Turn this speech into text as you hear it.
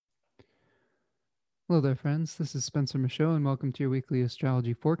Hello there, friends. This is Spencer Michaud, and welcome to your weekly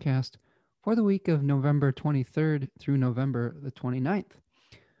astrology forecast for the week of November 23rd through November the 29th.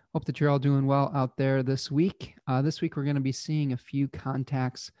 Hope that you're all doing well out there this week. This week, we're going to be seeing a few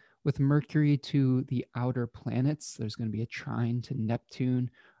contacts with Mercury to the outer planets. There's going to be a trine to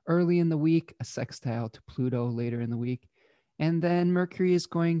Neptune early in the week, a sextile to Pluto later in the week, and then Mercury is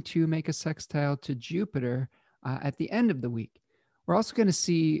going to make a sextile to Jupiter at the end of the week. We're also going to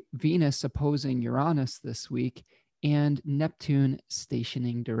see Venus opposing Uranus this week and Neptune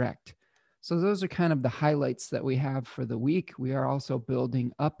stationing direct. So those are kind of the highlights that we have for the week. We are also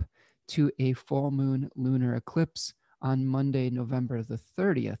building up to a full moon lunar eclipse on Monday, November the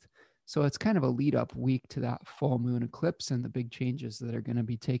 30th. So it's kind of a lead up week to that full moon eclipse and the big changes that are going to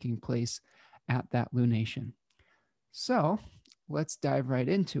be taking place at that lunation. So let's dive right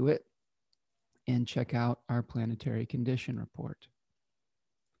into it and check out our planetary condition report.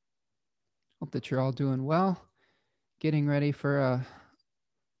 Hope that you're all doing well, getting ready for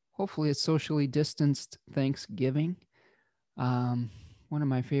hopefully a socially distanced Thanksgiving. One of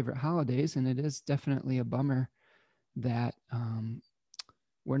my favorite holidays, and it is definitely a bummer that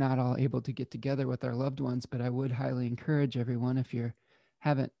we're not all able to get together with our loved ones, but I would highly encourage everyone, if you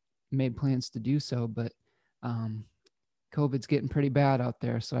haven't made plans to do so, but COVID's getting pretty bad out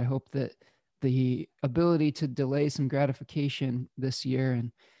there. So I hope that the ability to delay some gratification this year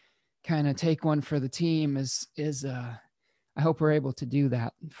and kind of take one for the team is I hope we're able to do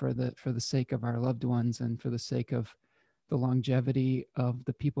that for the sake of our loved ones and for the sake of the longevity of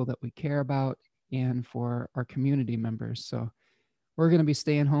the people that we care about and for our community members. So we're going to be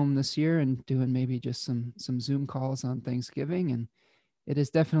staying home this year and doing maybe just some Zoom calls on Thanksgiving, and it is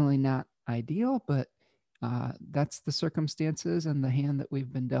definitely not ideal, but that's the circumstances and the hand that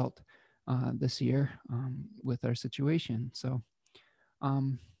we've been dealt this year with our situation. So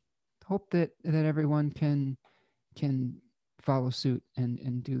hope that everyone can follow suit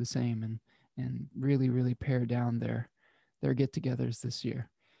and do the same and really pare down their get-togethers this year.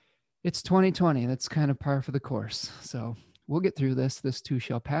 It's 2020. That's kind of par for the course. So we'll get through this. This too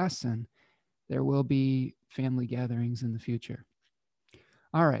shall pass, and there will be family gatherings in the future.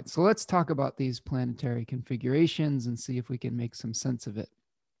 All right, so let's talk about these planetary configurations and see if we can make some sense of it.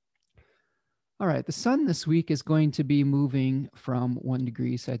 All right, the sun this week is going to be moving from 1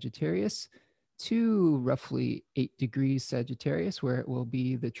 degree Sagittarius to roughly 8 degrees Sagittarius, where it will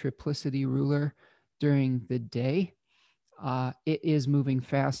be the triplicity ruler during the day. It is moving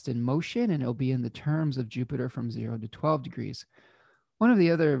fast in motion, and it'll be in the terms of Jupiter from 0 to 12 degrees. One of the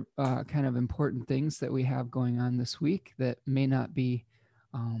other kind of important things that we have going on this week that may not be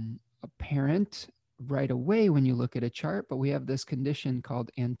apparent right away when you look at a chart, but we have this condition called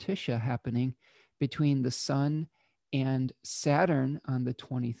Antiscia happening between the sun and Saturn on the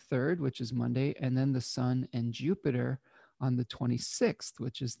 23rd, which is Monday, and then the sun and Jupiter on the 26th,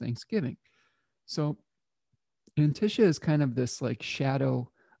 which is Thanksgiving. So Antiscia is kind of this like shadow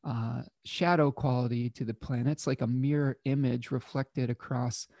quality to the planets, like a mirror image reflected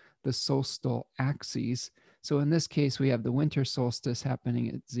across the solstice axes. So in this case, we have the winter solstice happening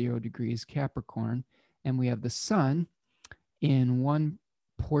at 0 degrees Capricorn, and we have the sun in one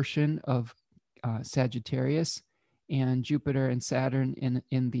portion of Sagittarius and Jupiter and Saturn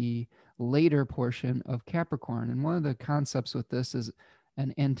in the later portion of Capricorn. And one of the concepts with this is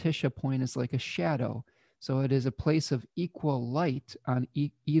an Antiscia point is like a shadow. So it is a place of equal light on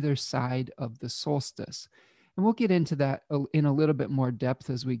either side of the solstice. And we'll get into that in a little bit more depth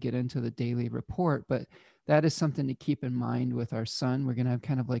as we get into the daily report, but that is something to keep in mind with our sun. We're going to have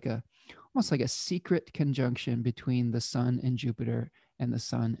kind of like almost like a secret conjunction between the sun and Jupiter and the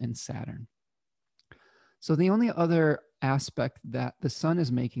sun and Saturn. So the only other aspect that the sun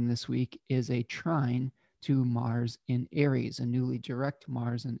is making this week is a trine to Mars in Aries, a newly direct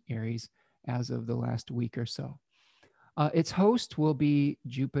Mars in Aries as of the last week or so. Its host will be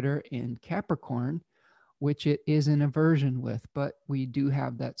Jupiter in Capricorn, which it is an aversion with, but we do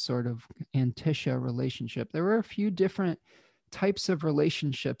have that sort of Antiscia relationship. There were a few different types of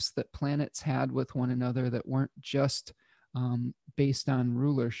relationships that planets had with one another that weren't just based on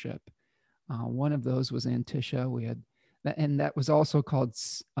rulership. One of those was Antiscia. We had that, and that was also called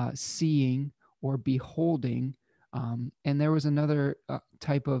seeing or beholding. And there was another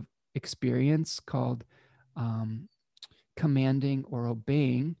type of experience called commanding or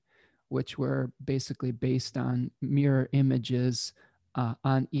obeying, which were basically based on mirror images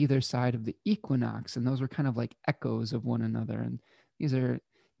on either side of the equinox. And those were kind of like echoes of one another. And these are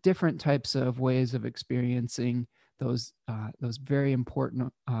different types of ways of experiencing those very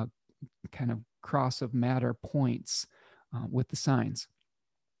important kind of cross of matter points with the signs.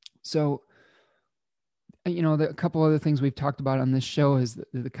 So A couple other things we've talked about on this show is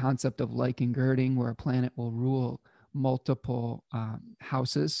the concept of like and girding, where a planet will rule multiple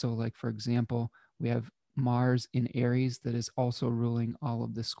houses. So, like, for example, we have Mars in Aries that is also ruling all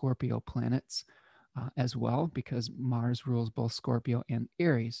of the Scorpio planets as well, because Mars rules both Scorpio and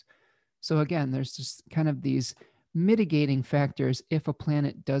Aries. So again, there's just kind of these mitigating factors if a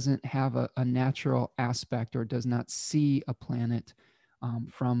planet doesn't have a natural aspect or does not see a planet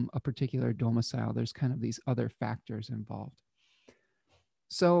from a particular domicile. There's kind of these other factors involved.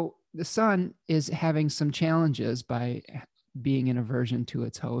 So the sun is having some challenges by being in aversion to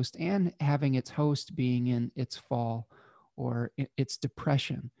its host and having its host being in its fall or its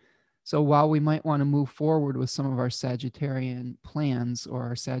depression. So while we might want to move forward with some of our Sagittarian plans or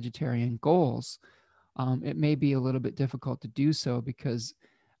our Sagittarian goals, it may be a little bit difficult to do so because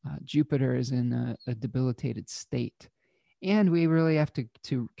Jupiter is in a debilitated state. And we really have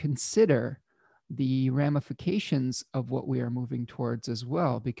to consider the ramifications of what we are moving towards as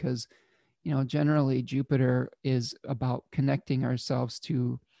well, because generally Jupiter is about connecting ourselves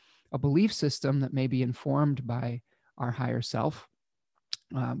to a belief system that may be informed by our higher self.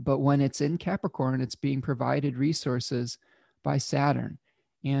 But when it's in Capricorn, it's being provided resources by Saturn.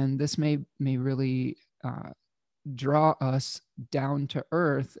 And this may really draw us down to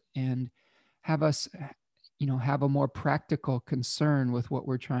earth and have us, have a more practical concern with what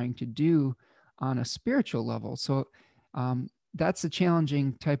we're trying to do on a spiritual level. So that's a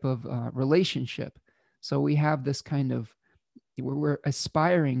challenging type of relationship. So we have this kind of, we're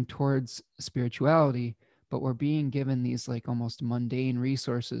aspiring towards spirituality, but we're being given these like almost mundane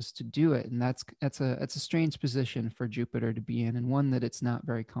resources to do it. And that's a strange position for Jupiter to be in, and one that it's not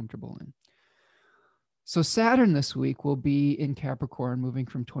very comfortable in. So Saturn this week will be in Capricorn, moving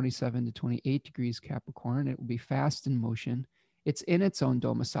from 27 to 28 degrees Capricorn. It will be fast in motion. It's in its own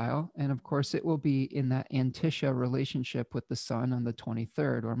domicile. And of course, it will be in that Antisha relationship with the sun on the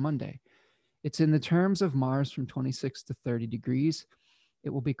 23rd, or Monday. It's in the terms of Mars from 26 to 30 degrees. It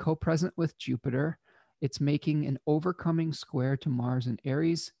will be co-present with Jupiter. It's making an overcoming square to Mars in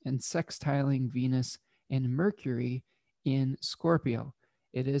Aries and sextiling Venus and Mercury in Scorpio.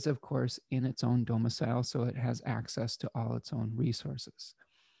 It is, of course, in its own domicile, so it has access to all its own resources.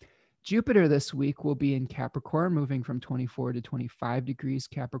 Jupiter this week will be in Capricorn, moving from 24 to 25 degrees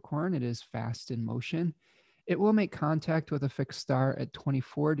Capricorn. It is fast in motion. It will make contact with a fixed star at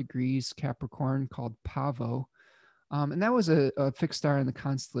 24 degrees Capricorn called Pavo. And that was a fixed star in the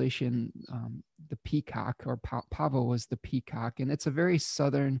constellation, the Peacock, or Pavo was the Peacock. And it's a very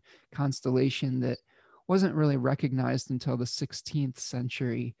southern constellation that wasn't really recognized until the 16th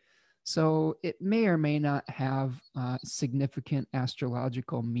century. So it may or may not have significant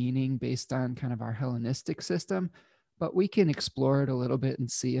astrological meaning based on kind of our Hellenistic system, but we can explore it a little bit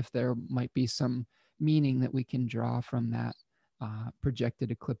and see if there might be some meaning that we can draw from that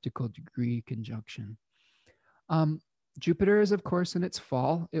projected ecliptical degree conjunction. Jupiter is, of course, in its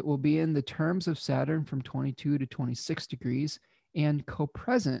fall. It will be in the terms of Saturn from 22 to 26 degrees and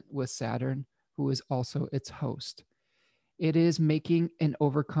co-present with Saturn, who is also its host. It is making an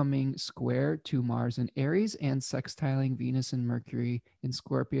overcoming square to Mars in Aries and sextiling Venus and Mercury in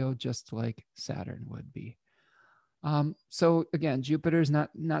Scorpio, just like Saturn would be. So again, Jupiter's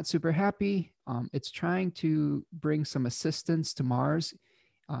not super happy. It's trying to bring some assistance to Mars,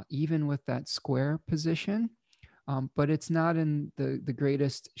 even with that square position, but it's not in the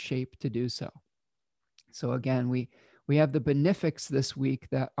greatest shape to do so. So again, we have the benefics this week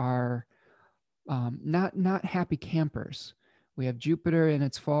that are not happy campers. We have Jupiter in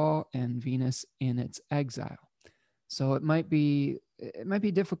its fall and Venus in its exile. So it might be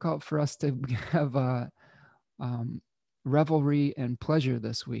difficult for us to have revelry and pleasure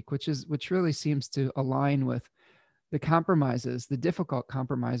this week, which really seems to align with the compromises, the difficult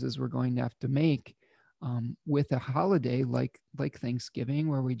compromises we're going to have to make with a holiday like Thanksgiving,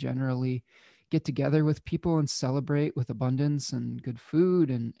 where we generally get together with people and celebrate with abundance and good food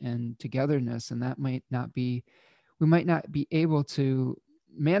and togetherness. And that we might not be able to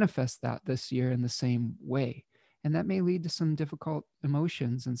manifest that this year in the same way. And that may lead to some difficult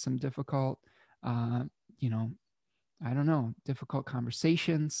emotions and some difficult, difficult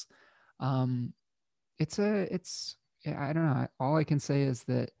conversations. I don't know. All I can say is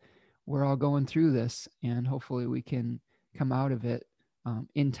that we're all going through this, and hopefully we can come out of it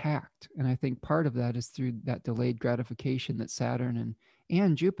intact. And I think part of that is through that delayed gratification that Saturn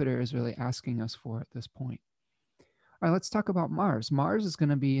and Jupiter is really asking us for at this point. All right, let's talk about Mars. Mars is going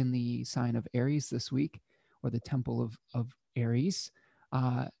to be in the sign of Aries this week, or the temple of Aries,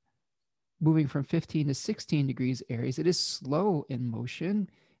 moving from 15 to 16 degrees Aries. It is slow in motion,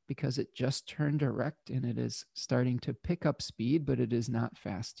 because it just turned direct and it is starting to pick up speed, but it is not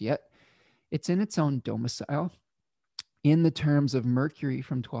fast yet. It's in its own domicile. In the terms of Mercury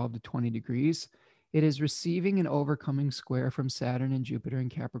from 12 to 20 degrees, it is receiving an overcoming square from Saturn and Jupiter in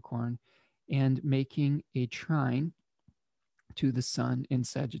Capricorn and making a trine to the Sun in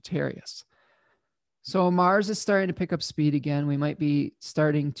Sagittarius. So Mars is starting to pick up speed again. We might be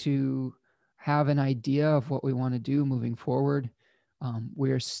starting to have an idea of what we want to do moving forward.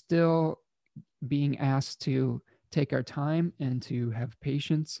 We're still being asked to take our time and to have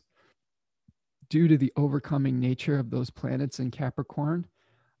patience due to the overcoming nature of those planets in Capricorn.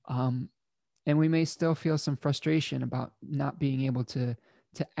 And we may still feel some frustration about not being able to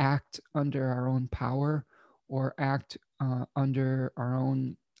act under our own power or act under our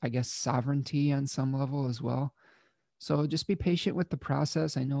own, I guess, sovereignty on some level as well. So just be patient with the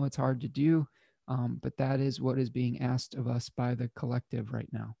process. I know it's hard to do, but that is what is being asked of us by the collective right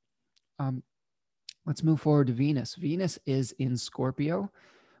now. Let's move forward to Venus. Venus is in Scorpio,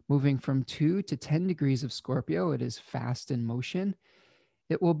 moving from 2 to 10 degrees of Scorpio. It is fast in motion.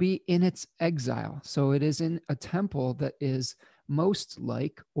 It will be in its exile. So it is in a temple that is most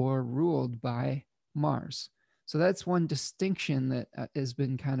like or ruled by Mars. So that's one distinction that has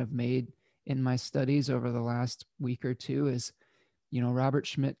been kind of made in my studies over the last week or two is, Robert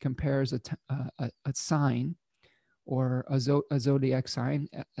Schmidt compares a sign or a zodiac sign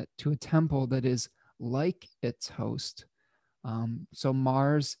to a temple that is like its host. So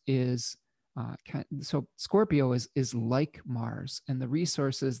Mars is so Scorpio is like Mars, and the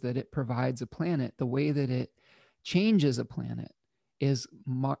resources that it provides a planet, the way that it changes a planet is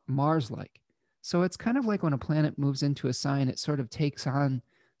Mars-like. So it's kind of like when a planet moves into a sign, it sort of takes on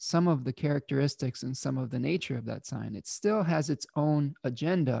some of the characteristics and some of the nature of that sign. It still has its own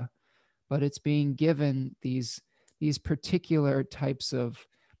agenda, but it's being given these particular types of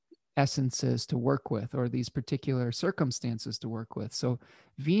essences to work with, or these particular circumstances to work with. So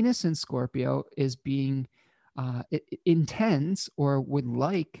Venus in Scorpio is being, it intends or would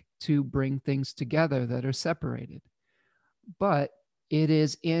like to bring things together that are separated. But it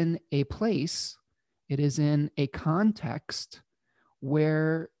is in a place, it is in a context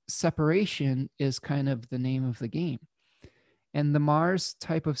where separation is kind of the name of the game. And the Mars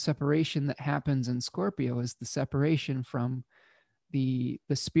type of separation that happens in Scorpio is the separation from the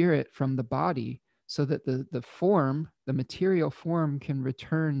spirit from the body, so that the form, the material form, can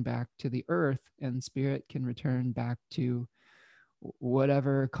return back to the earth, and spirit can return back to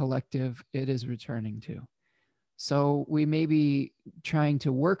whatever collective it is returning to. So we may be trying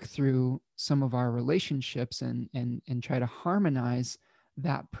to work through some of our relationships and try to harmonize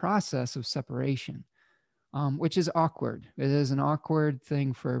that process of separation, which is awkward. It is an awkward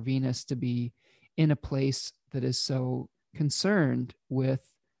thing for Venus to be in a place that is so concerned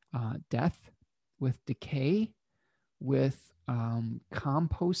with death, with decay, with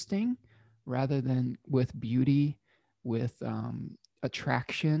composting, rather than with beauty, with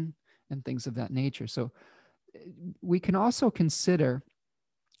attraction, and things of that nature. So we can also consider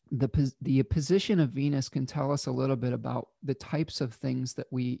the position of Venus can tell us a little bit about the types of things that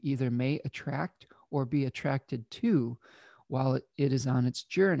we either may attract or be attracted to while it is on its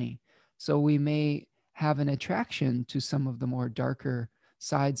journey. So we may have an attraction to some of the more darker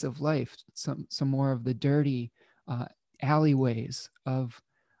sides of life, some more of the dirty alleyways of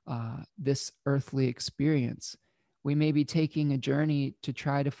this earthly experience. We may be taking a journey to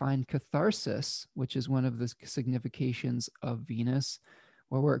try to find catharsis, which is one of the significations of Venus,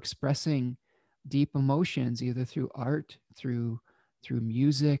 where we're expressing deep emotions, either through art, through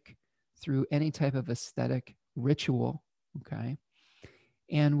music, through any type of aesthetic ritual, okay?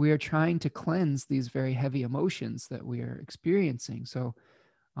 And we are trying to cleanse these very heavy emotions that we are experiencing. So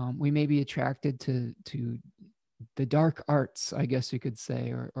we may be attracted to the dark arts, I guess you could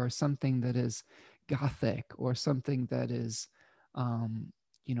say, or something that is gothic, or something that is, I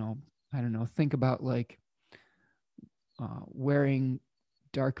don't know, think about like wearing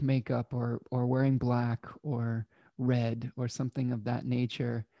dark makeup or wearing black or red or something of that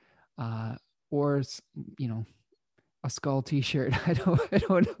nature, or, a skull t-shirt. I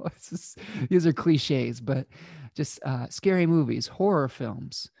don't know. These are cliches, but just scary movies, horror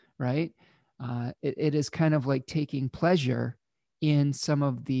films, right? It is kind of like taking pleasure in some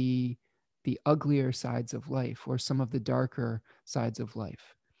of the uglier sides of life, or some of the darker sides of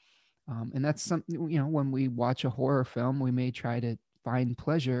life. And that's something, when we watch a horror film, we may try to find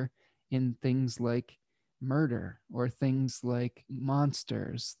pleasure in things like murder, or things like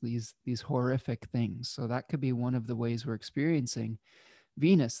monsters, these horrific things. So that could be one of the ways we're experiencing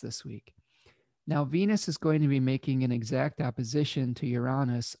Venus this week. Now, Venus is going to be making an exact opposition to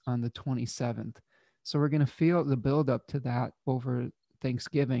Uranus on the 27th. So we're going to feel the buildup to that over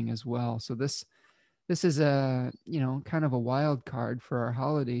Thanksgiving as well. So this is a, kind of a wild card for our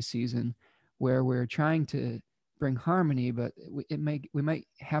holiday season, where we're trying to bring harmony, but we might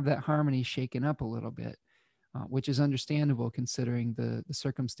have that harmony shaken up a little bit, which is understandable considering the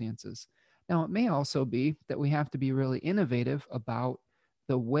circumstances. Now, it may also be that we have to be really innovative about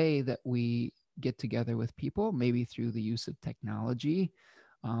the way that we get together with people, maybe through the use of technology.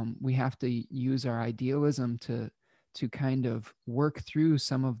 We have to use our idealism to kind of work through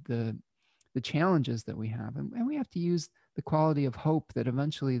some of the challenges that we have. And we have to use the quality of hope that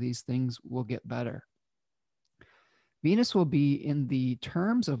eventually these things will get better. Venus will be in the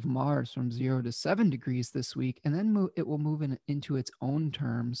terms of Mars from 0 to 7 degrees this week, and then it will move into its own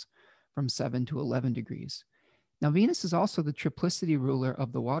terms from 7 to 11 degrees. Now, Venus is also the triplicity ruler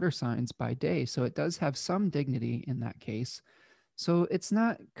of the water signs by day, so it does have some dignity in that case. So it's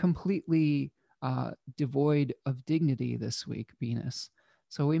not completely devoid of dignity this week, Venus.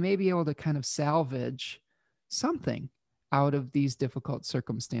 So we may be able to kind of salvage something out of these difficult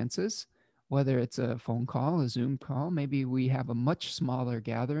circumstances, whether it's a phone call, a Zoom call. Maybe we have a much smaller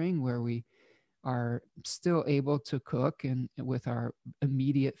gathering where we are still able to cook and with our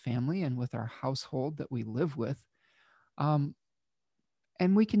immediate family and with our household that we live with.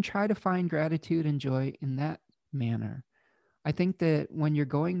 And we can try to find gratitude and joy in that manner. I think that when you're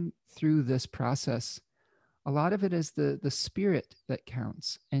going through this process, a lot of it is the spirit that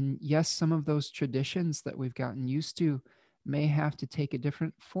counts. And yes, some of those traditions that we've gotten used to may have to take a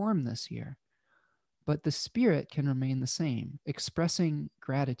different form this year, but the spirit can remain the same, expressing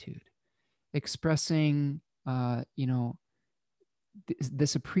gratitude, expressing,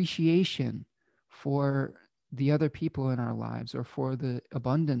 this appreciation for the other people in our lives or for the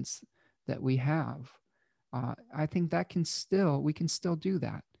abundance that we have. I think that we can still do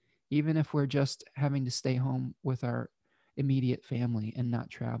that, even if we're just having to stay home with our immediate family and not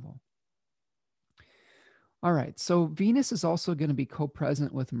travel. All right, so Venus is also going to be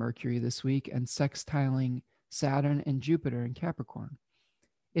co-present with Mercury this week and sextiling Saturn and Jupiter in Capricorn.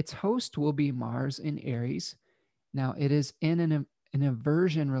 Its host will be Mars in Aries. Now, it is in an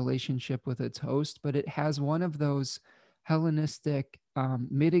aversion relationship with its host, but it has one of those Hellenistic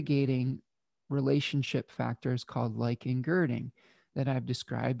mitigating relationship factors called like girding that I've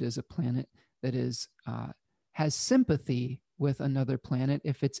described as a planet that is has sympathy with another planet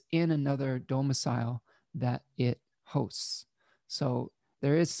if it's in another domicile that it hosts. So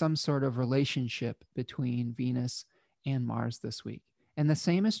there is some sort of relationship between Venus and Mars this week. And the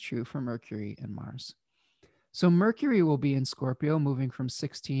same is true for Mercury and Mars. So Mercury will be in Scorpio, moving from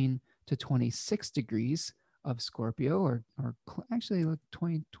 16 to 26 degrees of Scorpio, or actually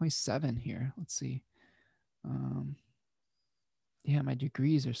 27 here. Let's see. Yeah, my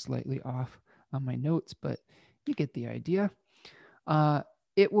degrees are slightly off on my notes, but you get the idea.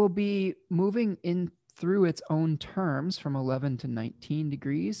 It will be moving in through its own terms from 11 to 19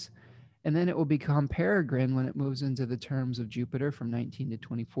 degrees. And then it will become peregrine when it moves into the terms of Jupiter from 19 to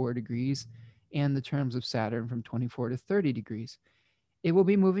 24 degrees and the terms of Saturn from 24 to 30 degrees. It will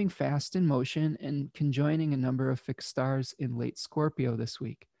be moving fast in motion and conjoining a number of fixed stars in late Scorpio this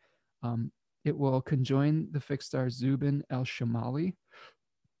week. It will conjoin the fixed star Zubin el-Shamali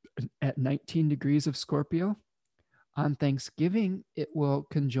at 19 degrees of Scorpio. On Thanksgiving, it will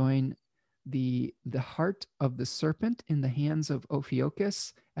conjoin the heart of the serpent in the hands of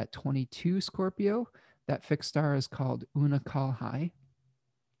Ophiuchus at 22 Scorpio. That fixed star is called Unakalhai.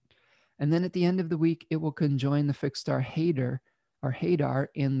 And then at the end of the week, it will conjoin the fixed star Hadar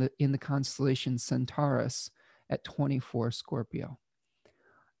in the constellation Centaurus at 24 Scorpio.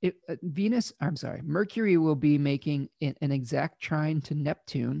 Mercury will be making an exact trine to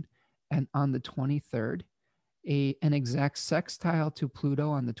Neptune and on the 23rd, an exact sextile to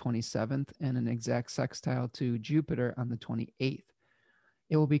Pluto on the 27th, and an exact sextile to Jupiter on the 28th.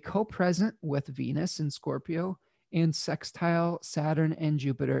 It will be co-present with Venus in Scorpio and sextile Saturn and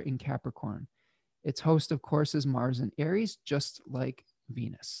Jupiter in Capricorn. Its host, of course, is Mars in Aries, just like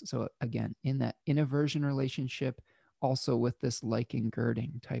Venus. So again, in that inversion relationship, also with this liking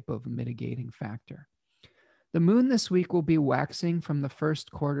girding type of mitigating factor. The moon this week will be waxing from the first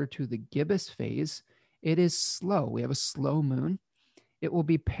quarter to the gibbous phase. It is slow. We have a slow moon. It will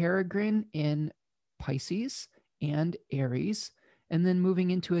be peregrine in Pisces and Aries, and then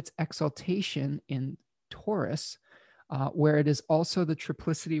moving into its exaltation in Taurus, where it is also the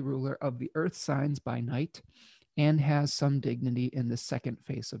triplicity ruler of the earth signs by night and has some dignity in the second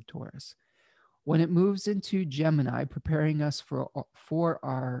phase of Taurus. When it moves into Gemini, preparing us for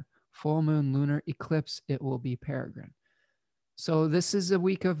our full moon lunar eclipse, it will be peregrine. So this is a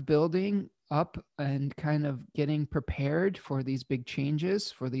week of building up and kind of getting prepared for these big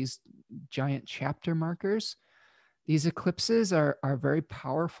changes, for these giant chapter markers. These eclipses are very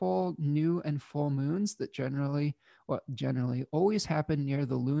powerful new and full moons that generally always happen near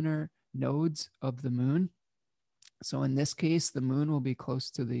the lunar nodes of the moon. So in this case, the moon will be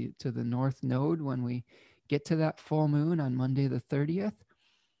close to the north node when we get to that full moon on Monday the 30th.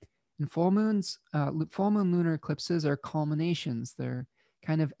 And full moon lunar eclipses are culminations. They're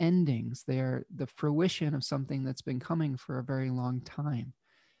kind of endings. They are the fruition of something that's been coming for a very long time.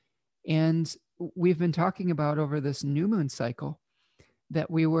 And we've been talking about over this new moon cycle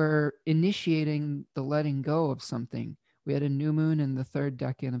that we were initiating the letting go of something. We had a new moon in the third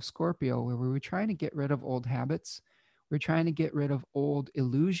decan of Scorpio where we were trying to get rid of old habits. We're trying to get rid of old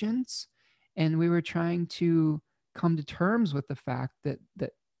illusions. And we were trying to come to terms with the fact that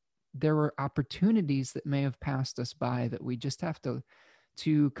there were opportunities that may have passed us by that we just have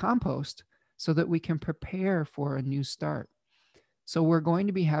to compost so that we can prepare for a new start. So we're going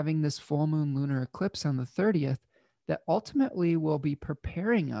to be having this full moon lunar eclipse on the 30th that ultimately will be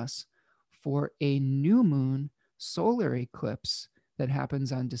preparing us for a new moon solar eclipse that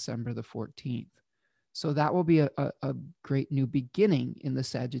happens on December the 14th. So that will be a great new beginning in the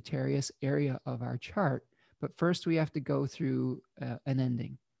Sagittarius area of our chart. But first we have to go through an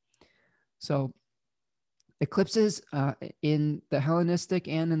ending. So eclipses in the Hellenistic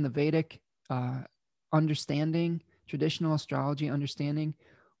and in the Vedic understanding, traditional astrology understanding,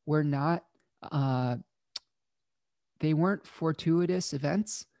 were not, they weren't fortuitous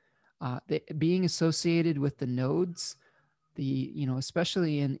events. Being associated with the nodes,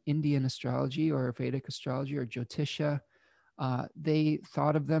 especially in Indian astrology or Vedic astrology or Jyotisha, they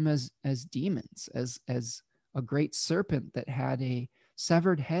thought of them as demons, as a great serpent that had a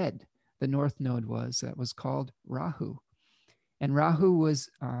severed head. The north node that was called Rahu. And Rahu was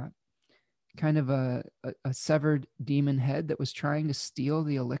kind of a severed demon head that was trying to steal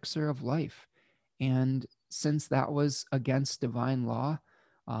the elixir of life. And since that was against divine law,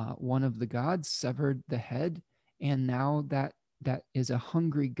 one of the gods severed the head. And now that is a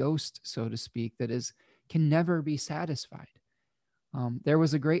hungry ghost, so to speak, that can never be satisfied. There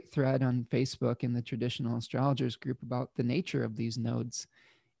was a great thread on Facebook in the Traditional Astrologers group about the nature of these nodes.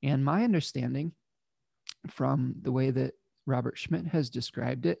 And my understanding from the way that Robert Schmidt has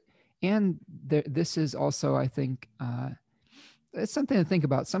described it, and this is also, I think, it's something to think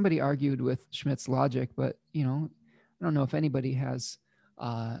about. Somebody argued with Schmidt's logic, but, I don't know if anybody has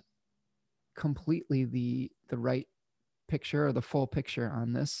completely the right picture or the full picture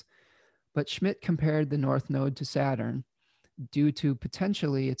on this. But Schmidt compared the North Node to Saturn due to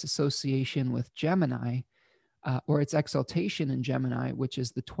potentially its association with Gemini, or its exaltation in Gemini, which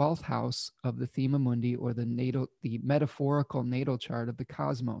is the 12th house of the Thema Mundi, or the metaphorical natal chart of the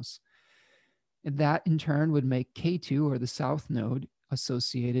cosmos. And that in turn would make Ketu, or the South Node,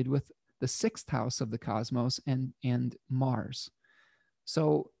 associated with the 6th house of the cosmos and Mars.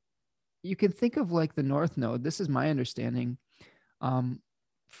 So you can think of like the North Node, this is my understanding,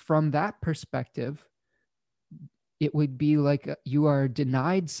 from that perspective, it would be like you are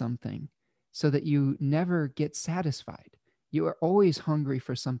denied something, so that you never get satisfied. You are always hungry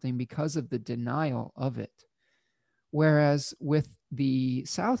for something because of the denial of it. Whereas with the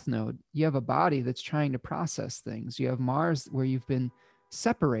South Node, you have a body that's trying to process things. You have Mars where you've been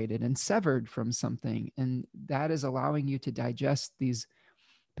separated and severed from something, and that is allowing you to digest these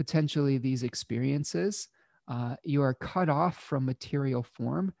experiences. You are cut off from material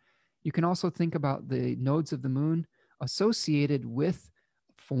form. You can also think about the nodes of the moon associated with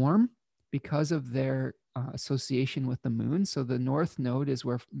form, because of their association with the moon. So the North Node is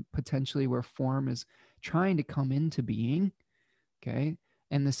where form is trying to come into being, okay?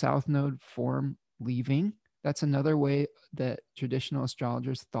 And the South Node, form leaving. That's another way that traditional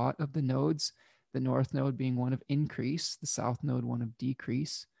astrologers thought of the nodes, the North Node being one of increase, the South Node one of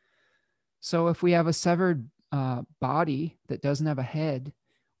decrease. So if we have a severed body that doesn't have a head,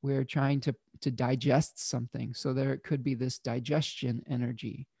 we're trying to digest something. So there could be this digestion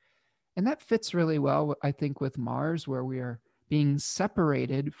energy. And that fits really well, I think, with Mars, where we are being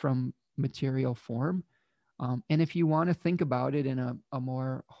separated from material form. And if you want to think about it in a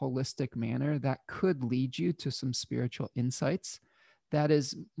more holistic manner, that could lead you to some spiritual insights. That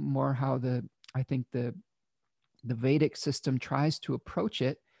is more how I think the Vedic system tries to approach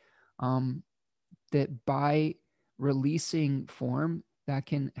it, that by releasing form, that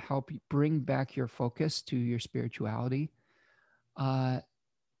can help you bring back your focus to your spirituality.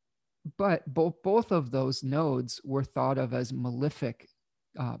 But both of those nodes were thought of as malefic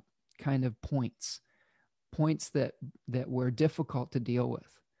kind of points that were difficult to deal with.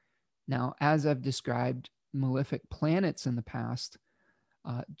 Now, as I've described malefic planets in the past,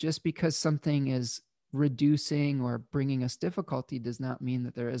 just because something is reducing or bringing us difficulty does not mean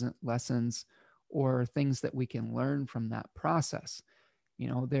that there isn't lessons or things that we can learn from that process.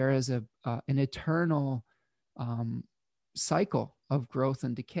 There is an eternal cycle of growth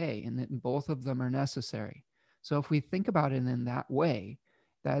and decay, and that both of them are necessary. So if we think about it in that way,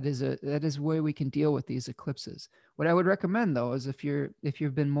 that is a way we can deal with these eclipses. What I would recommend, though, is if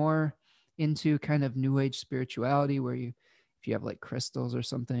you've been more into kind of new age spirituality, where if you have like crystals or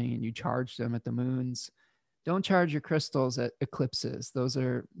something and you charge them at the moons, don't charge your crystals at eclipses. Those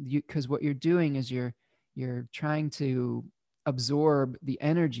are because what you're doing is you're trying to absorb the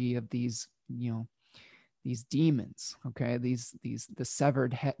energy of these these demons, okay, the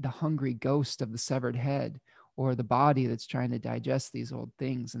severed head, the hungry ghost of the severed head, or the body that's trying to digest these old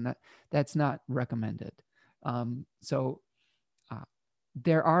things, and that's not recommended. So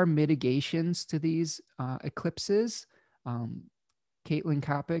there are mitigations to these eclipses. Caitlin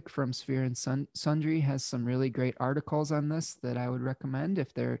Kopic from Sphere and Sundry has some really great articles on this that I would recommend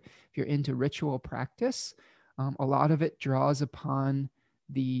if you're into ritual practice. A lot of it draws upon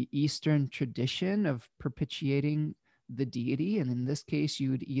the Eastern tradition of propitiating the deity, and in this case, you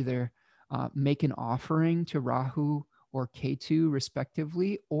would either make an offering to Rahu or Ketu,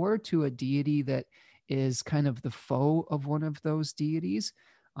 respectively, or to a deity that is kind of the foe of one of those deities.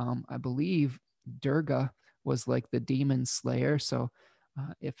 I believe Durga was like the demon slayer. So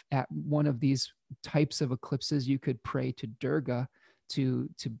if at one of these types of eclipses, you could pray to Durga to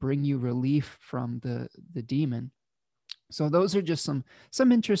bring you relief from the demon. So those are just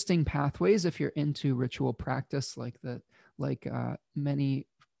some interesting pathways if you're into ritual practice like many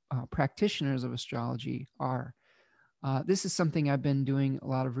practitioners of astrology are. This is something I've been doing a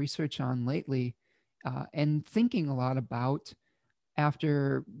lot of research on lately and thinking a lot about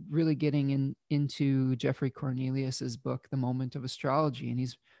after really getting into Jeffrey Cornelius's book, The Moment of Astrology. And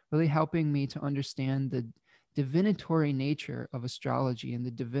he's really helping me to understand the divinatory nature of astrology and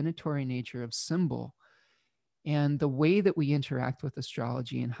the divinatory nature of symbol, and the way that we interact with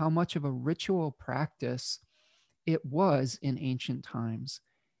astrology and how much of a ritual practice it was in ancient times.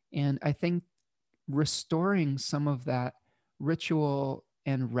 And I think restoring some of that ritual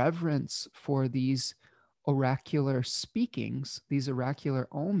and reverence for these oracular speakings, these oracular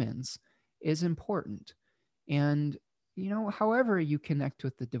omens, is important. And, however you connect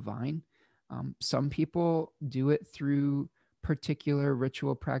with the divine, some people do it through particular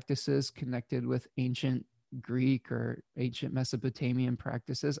ritual practices connected with ancient Greek or ancient Mesopotamian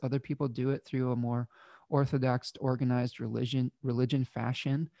practices. Other people do it through a more orthodox, organized religion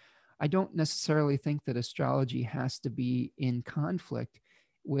fashion. I don't necessarily think that astrology has to be in conflict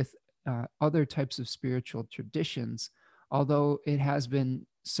with other types of spiritual traditions, although it has been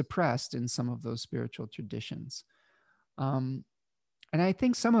suppressed in some of those spiritual traditions. And I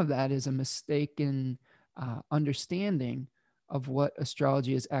think some of that is a mistaken understanding of what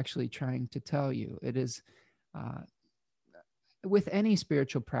astrology is actually trying to tell you. It is, with any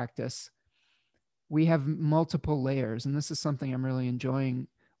spiritual practice, we have multiple layers. And this is something I'm really enjoying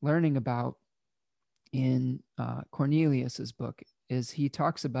learning about in Cornelius's book, is he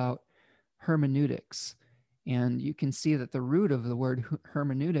talks about hermeneutics. And you can see that the root of the word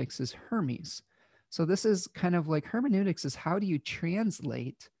hermeneutics is Hermes. So this is kind of like hermeneutics is how do you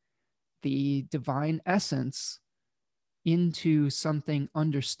translate the divine essence into something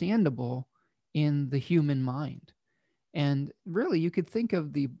understandable in the human mind. And really, you could think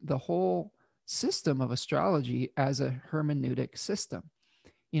of the whole system of astrology as a hermeneutic system.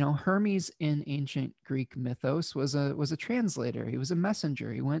 Hermes in ancient Greek mythos was a translator. He was a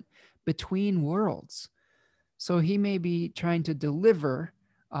messenger. He went between worlds. So he may be trying to deliver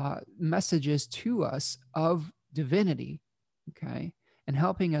messages to us of divinity, okay, and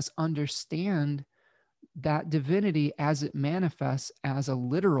helping us understand that divinity as it manifests as a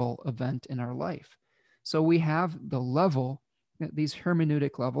literal event in our life. So we have these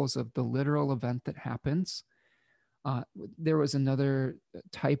hermeneutic levels of the literal event that happens. There was another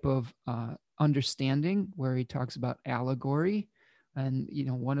type of understanding where he talks about allegory. And,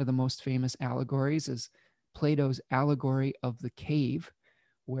 one of the most famous allegories is Plato's allegory of the cave,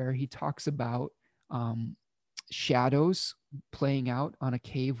 where he talks about shadows playing out on a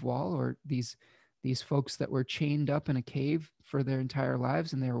cave wall, or these folks that were chained up in a cave for their entire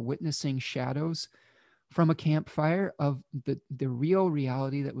lives, and they were witnessing shadows from a campfire of the real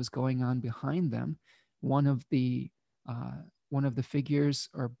reality that was going on behind them. One of the figures,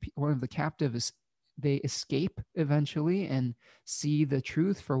 or one of the captives, they escape eventually and see the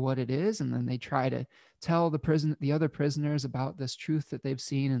truth for what it is, and then they try to tell the other prisoners about this truth that they've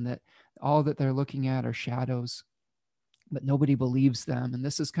seen, and that all that they're looking at are shadows, but nobody believes them. And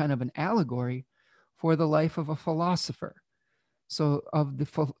this is kind of an allegory for the life of a philosopher. So, of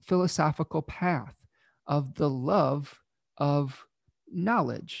the philosophical path, of the love of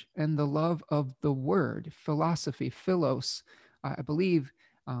knowledge and the love of the word, philosophy, philos. I believe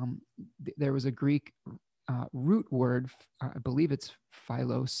there was a Greek root word, I believe it's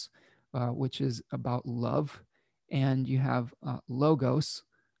philos, which is about love. And you have logos,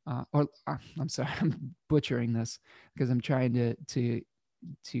 I'm sorry, I'm butchering this because I'm trying to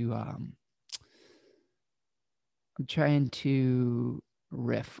I'm trying to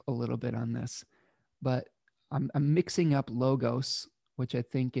riff a little bit on this, but I'm mixing up logos, which I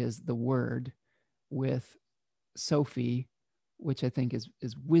think is the word, with Sophie, which I think is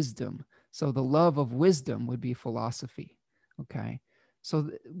wisdom. So the love of wisdom would be philosophy. Okay.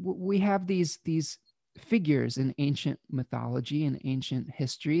 So we have these figures in ancient mythology and ancient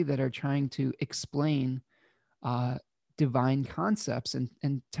history that are trying to explain divine concepts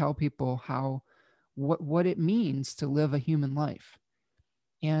and tell people how what it means to live a human life.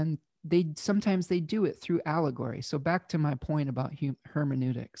 And sometimes they do it through allegory. So back to my point about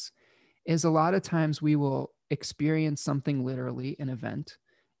hermeneutics, is a lot of times we will experience something literally, an event,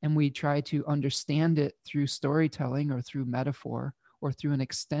 and we try to understand it through storytelling or through metaphor or through an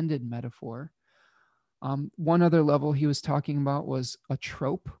extended metaphor. One other level he was talking about was a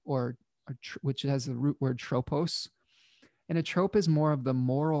trope, which has the root word tropos. And a trope is more of the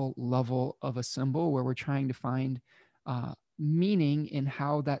moral level of a symbol, where we're trying to find meaning in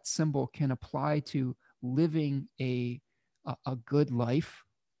how that symbol can apply to living a good life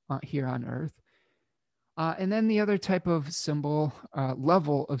here on earth. And then the other type of symbol,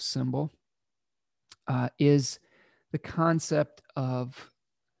 level of symbol, is the concept of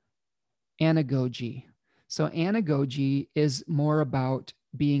anagogy. So anagogy is more about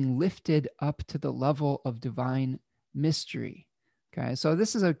being lifted up to the level of divine mystery. Okay, so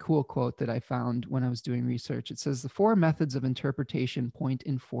this is a cool quote that I found when I was doing research. It says the 4 methods of interpretation point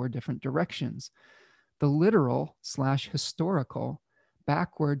in 4 different directions: the literal / historical,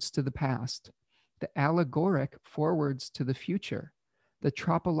 backwards to the past; the allegoric, forwards to the future; the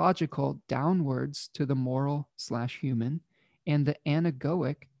tropological, downwards to the moral / human; and the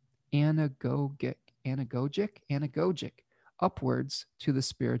anagogic, upwards to the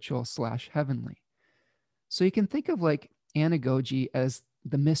spiritual / heavenly. So you can think of like anagogy as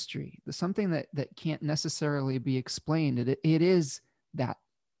the mystery, the something that can't necessarily be explained. It is that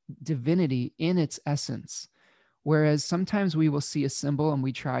divinity in its essence. Whereas sometimes we will see a symbol and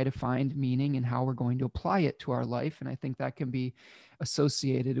we try to find meaning in how we're going to apply it to our life. And I think that can be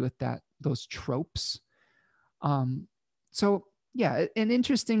associated with those tropes. So yeah, an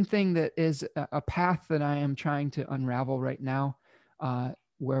interesting thing that is a path that I am trying to unravel right now,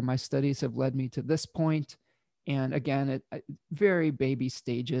 where my studies have led me to this point. And again, very baby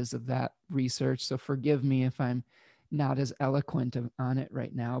stages of that research. So forgive me if I'm not as eloquent on it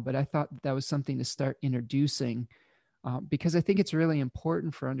right now, but I thought that was something to start introducing, because I think it's really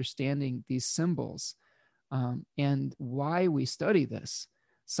important for understanding these symbols and why we study this.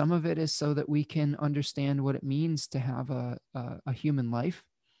 Some of it is so that we can understand what it means to have a human life.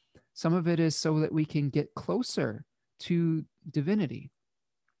 Some of it is so that we can get closer to divinity.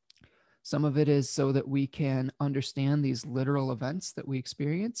 Some of it is so that we can understand these literal events that we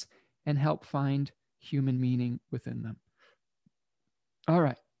experience and help find human meaning within them. All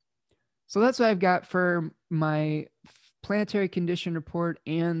right. So that's what I've got for my planetary condition report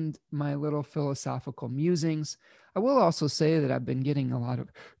and my little philosophical musings. I will also say that I've been getting a lot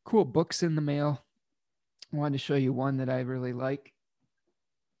of cool books in the mail. I wanted to show you one that I really like.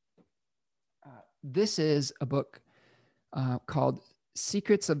 This is a book called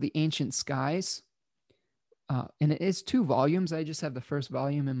Secrets of the Ancient Skies. And it is 2 volumes. I just have the first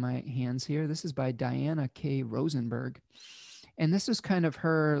volume in my hands here. This is by Diana K. Rosenberg. And this is kind of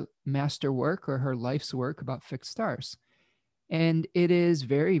her masterwork or her life's work about fixed stars. And it is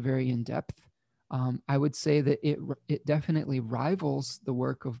very, very in-depth. I would say that it definitely rivals the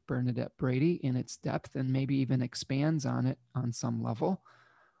work of Bernadette Brady in its depth, and maybe even expands on it on some level.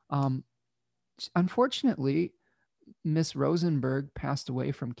 Unfortunately, Miss Rosenberg passed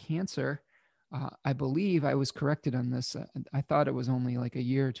away from cancer. I believe I was corrected on this. I thought it was only like a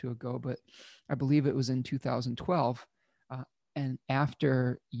year or 2 ago, but I believe it was in 2012, and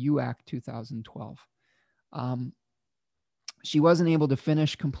after UAC 2012. She wasn't able to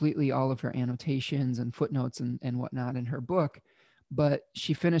finish completely all of her annotations and footnotes and whatnot in her book, but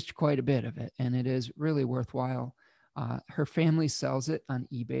she finished quite a bit of it, and it is really worthwhile. Her family sells it on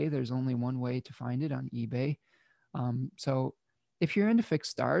eBay. There's only one way to find it on eBay. So if you're into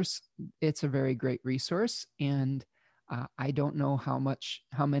fixed stars, it's a very great resource. And I don't know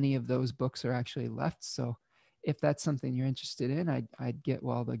how many of those books are actually left. So if that's something you're interested in, I'd get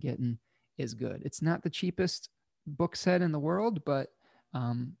While the Getting is good. It's not the cheapest book set in the world, but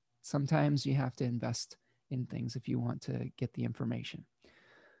sometimes you have to invest in things if you want to get the information.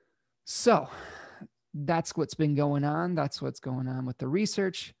 So that's what's been going on. That's what's going on with the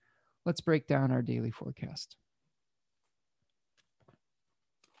research. Let's break down our daily forecast.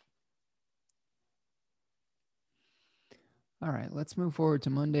 All right, let's move forward to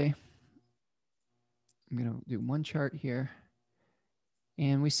Monday. I'm going to do one chart here.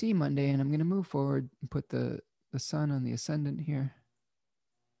 And we see Monday, and I'm going to move forward and put the sun on the ascendant here.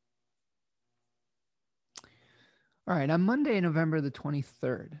 All right, on Monday, November the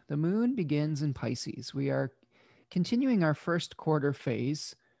 23rd, the moon begins in Pisces. We are continuing our first quarter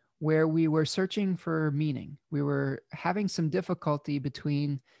phase where we were searching for meaning. We were having some difficulty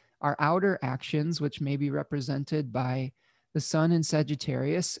between our outer actions, which may be represented by the sun in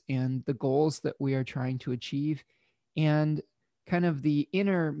Sagittarius and the goals that we are trying to achieve, and kind of the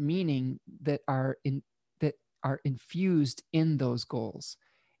inner meaning that are infused in those goals.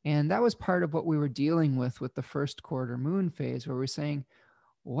 And that was part of what we were dealing with the first quarter moon phase, where we're saying,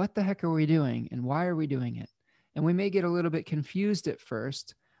 what the heck are we doing and why are we doing it? And we may get a little bit confused at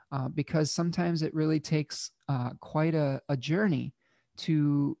first because sometimes it really takes quite a journey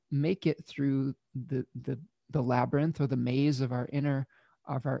to make it through the labyrinth or the maze of our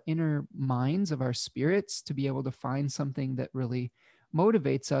inner minds, of our spirits, to be able to find something that really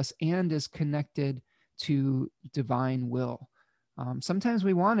motivates us and is connected to divine will. Sometimes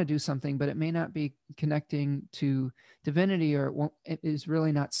we want to do something, but it may not be connecting to divinity, or it is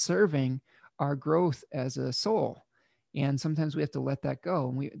really not serving our growth as a soul. And sometimes we have to let that go.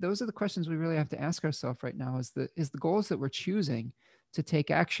 And those are the questions we really have to ask ourselves right now: is the goals that we're choosing to take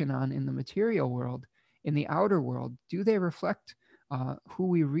action on in the material world, in the outer world, do they reflect who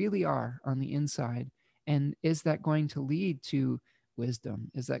we really are on the inside? And is that going to lead to wisdom?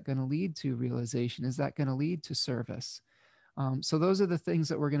 Is that going to lead to realization? Is that going to lead to service? So those are the things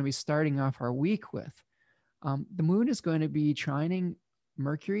that we're going to be starting off our week with. The moon is going to be trining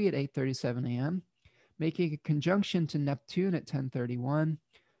Mercury at 8:37 a.m., making a conjunction to Neptune at 10:31.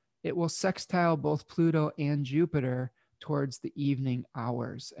 It will sextile both Pluto and Jupiter towards the evening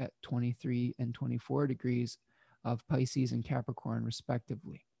hours at 23 and 24 degrees of Pisces and Capricorn,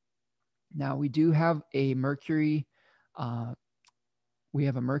 respectively. Now, we do have a Mercury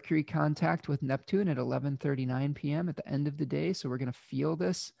contact with Neptune at 11:39 p.m. at the end of the day. So we're going to feel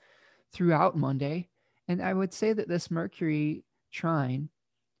this throughout Monday. And I would say that this Mercury trine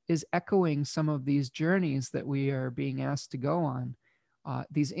is echoing some of these journeys that we are being asked to go on,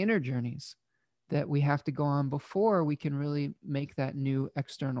 these inner journeys that we have to go on before we can really make that new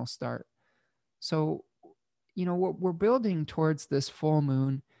external start. So, we're building towards this full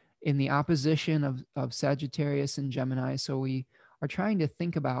moon in the opposition of Sagittarius and Gemini. So we are trying to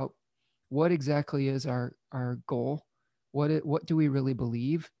think about what exactly is our goal. What do we really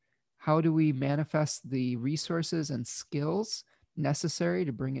believe? How do we manifest the resources and skills necessary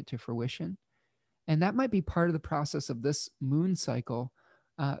to bring it to fruition? And that might be part of the process of this moon cycle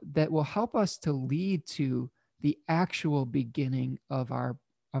that will help us to lead to the actual beginning of our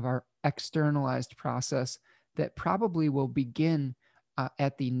externalized process that probably will begin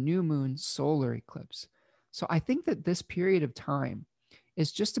at the new moon solar eclipse. So I think that this period of time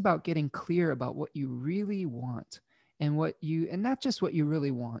is just about getting clear about what you really want, and not just what you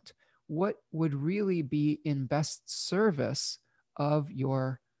really want, what would really be in best service of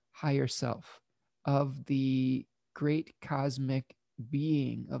your higher self, of the great cosmic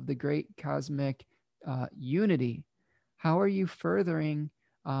being, of the great cosmic unity. How are you furthering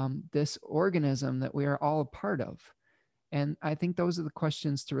this organism that we are all a part of? And I think those are the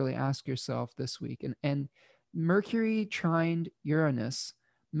questions to really ask yourself this week. And Mercury trined Uranus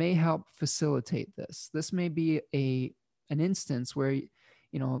may help facilitate this. This may be an instance where,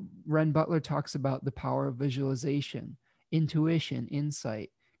 Ren Butler talks about the power of visualization, intuition,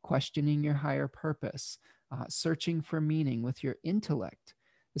 insight, questioning your higher purpose, searching for meaning with your intellect.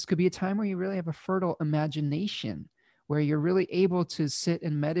 This could be a time where you really have a fertile imagination, where you're really able to sit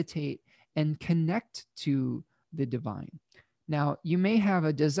and meditate and connect to the divine. Now, you may have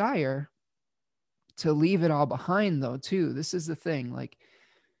a desire to leave it all behind, though, too. This is the thing. Like,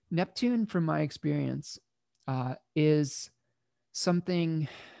 Neptune, from my experience, is something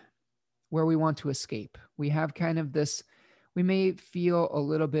where we want to escape. We have kind of this, we may feel a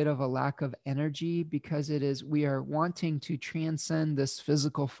little bit of a lack of energy because we are wanting to transcend this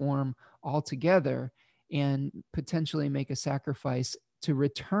physical form altogether and potentially make a sacrifice to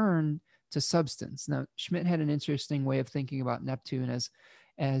return to substance. Now, Schmidt had an interesting way of thinking about Neptune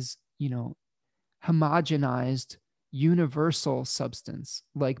as homogenized universal substance,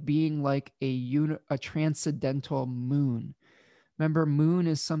 like being like a transcendental moon. Remember, moon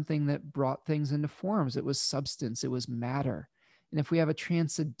is something that brought things into forms. It was substance, it was matter. And if we have a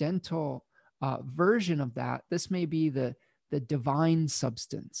transcendental version of that, this may be the divine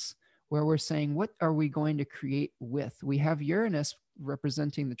substance, where we're saying, what are we going to create with? We have Uranus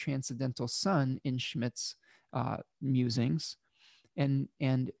representing the transcendental sun in Schmidt's musings, and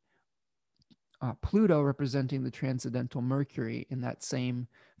Pluto representing the transcendental Mercury in that same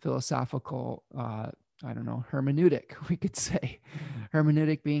philosophical hermeneutic, we could say.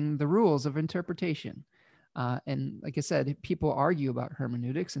 Hermeneutic being the rules of interpretation. And like I said, people argue about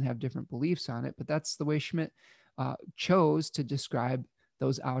hermeneutics and have different beliefs on it, but that's the way Schmidt chose to describe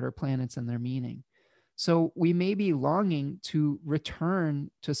those outer planets and their meaning. So we may be longing to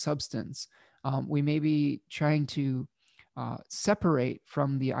return to substance. We may be trying to separate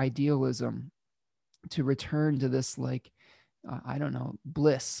from the idealism to return to this,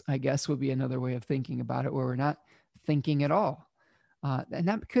 bliss, I guess would be another way of thinking about it, where we're not thinking at all. And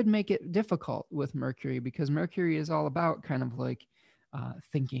that could make it difficult with Mercury, because Mercury is all about kind of like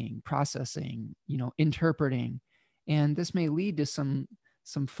thinking, processing, interpreting. And this may lead to some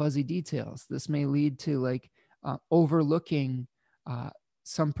fuzzy details. This may lead to overlooking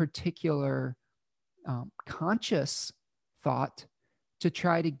some particular conscious thought to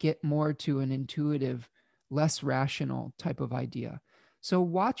try to get more to an intuitive, less rational type of idea. So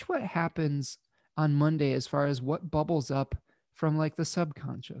watch what happens on Monday as far as what bubbles up from like the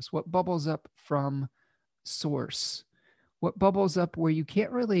subconscious, what bubbles up from source, what bubbles up where you can't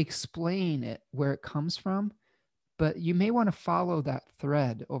really explain it, where it comes from, but you may want to follow that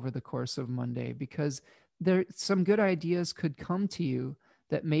thread over the course of Monday, because some good ideas could come to you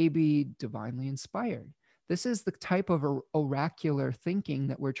that may be divinely inspired. This is the type of oracular thinking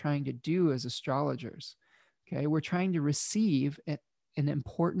that we're trying to do as astrologers. Okay, we're trying to receive an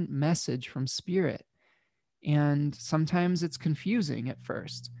important message from spirit. And sometimes it's confusing at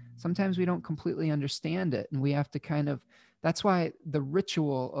first. Sometimes we don't completely understand it. And we have to that's why the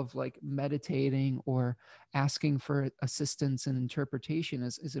ritual of like meditating or asking for assistance and interpretation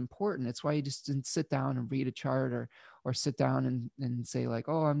is important. It's why you just didn't sit down and read a chart or sit down and say like,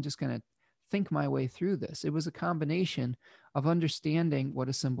 oh, I'm just going to think my way through this. It was a combination of understanding what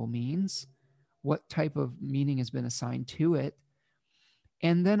a symbol means, what type of meaning has been assigned to it,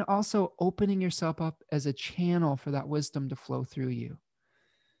 and then also opening yourself up as a channel for that wisdom to flow through you.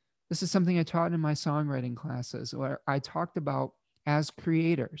 This is something I taught in my songwriting classes, where I talked about, as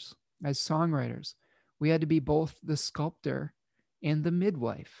creators, as songwriters, we had to be both the sculptor and the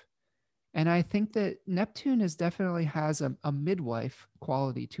midwife. And I think that Neptune definitely has a midwife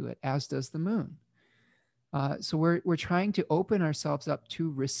quality to it, as does the moon. So we're trying to open ourselves up to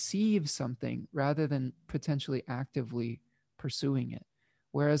receive something rather than potentially actively pursuing it.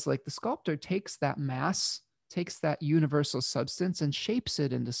 Whereas like the sculptor takes that mass, takes that universal substance and shapes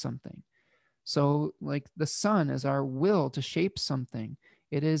it into something. So like the sun is our will to shape something.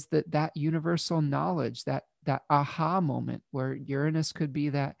 It is that universal knowledge, that aha moment, where Uranus could be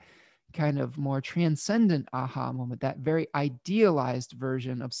that kind of more transcendent aha moment, that very idealized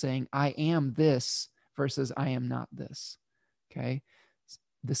version of saying, I am this versus I am not this. Okay.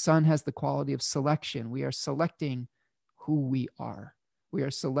 The sun has the quality of selection. We are selecting who we are. We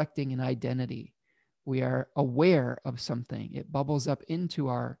are selecting an identity. We are aware of something. It bubbles up into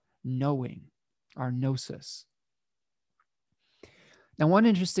our knowing, our gnosis. Now, one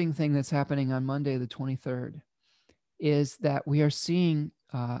interesting thing that's happening on Monday, the 23rd, is that we are seeing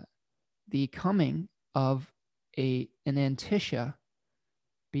the coming of an antitia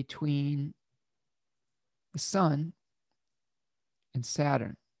between the sun and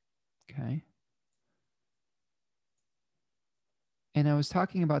Saturn. Okay. And I was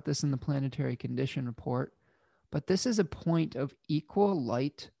talking about this in the planetary condition report, but this is a point of equal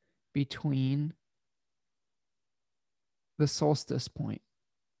light between the solstice point.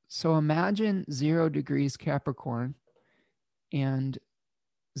 So imagine 0 degrees Capricorn and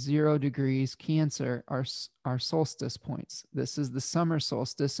 0 degrees Cancer are solstice points. This is the summer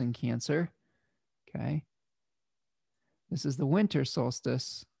solstice in Cancer. Okay. This is the winter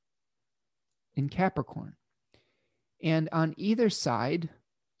solstice in Capricorn. And on either side,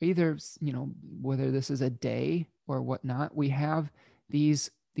 either, whether this is a day or whatnot, we have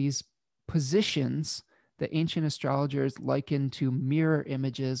these positions the ancient astrologers likened to mirror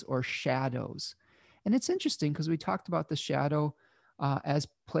images or shadows. And it's interesting because we talked about the shadow as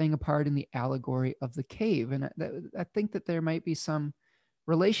playing a part in the allegory of the cave. And I think that there might be some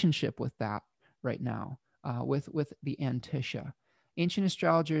relationship with that right now, with the Antisha. Ancient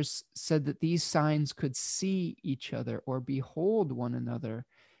astrologers said that these signs could see each other or behold one another,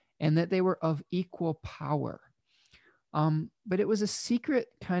 and that they were of equal power. But it was a secret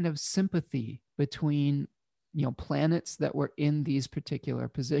kind of sympathy between, planets that were in these particular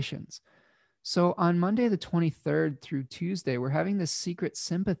positions. So on Monday, the 23rd through Tuesday, we're having this secret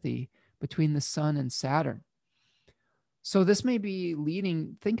sympathy between the sun and Saturn. So this may be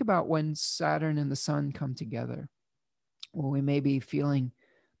leading, think about when Saturn and the sun come together. Well, we may be feeling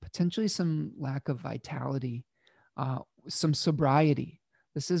potentially some lack of vitality, some sobriety.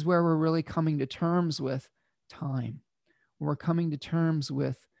 This is where we're really coming to terms with time. We're coming to terms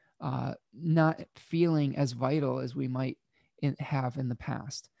with not feeling as vital as we might have in the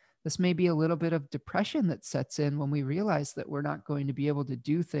past. This may be a little bit of depression that sets in when we realize that we're not going to be able to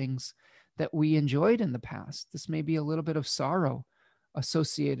do things that we enjoyed in the past. This may be a little bit of sorrow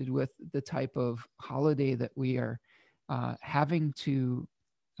associated with the type of holiday that we are having to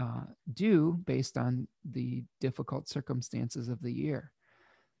do based on the difficult circumstances of the year.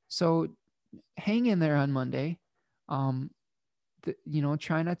 So hang in there on Monday.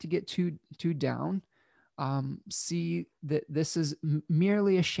 Try not to get too down. See that this is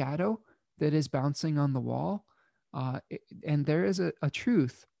merely a shadow that is bouncing on the wall. And there is a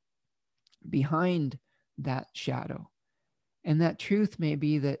truth behind that shadow. And that truth may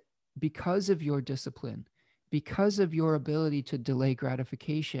be that because of your discipline, because of your ability to delay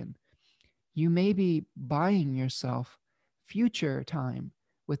gratification, you may be buying yourself future time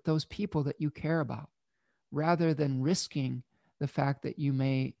with those people that you care about, rather than risking the fact that you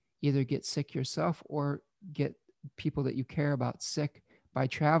may either get sick yourself or get people that you care about sick by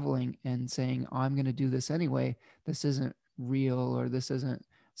traveling and saying, oh, I'm going to do this anyway. This isn't real, or this isn't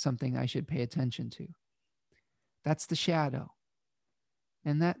something I should pay attention to. That's the shadow.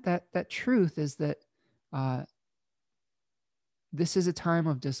 And that truth is that this is a time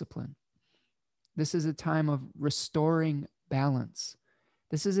of discipline. This is a time of restoring balance.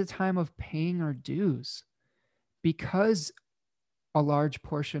 This is a time of paying our dues, because a large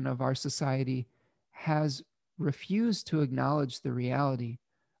portion of our society has refused to acknowledge the reality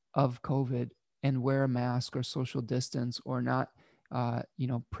of COVID and wear a mask or social distance, or not,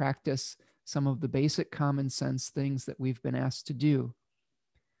 practice some of the basic common sense things that we've been asked to do.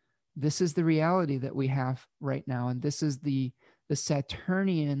 This is the reality that we have right now. And this is the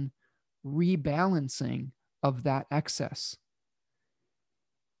Saturnian rebalancing of that excess.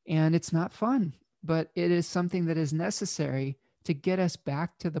 And it's not fun, but it is something that is necessary to get us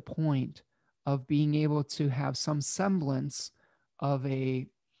back to the point of being able to have some semblance of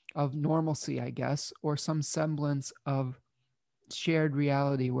normalcy, I guess, or some semblance of shared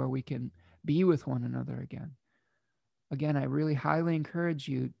reality where we can be with one another again. Again, I really highly encourage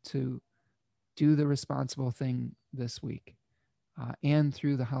you to do the responsible thing this week and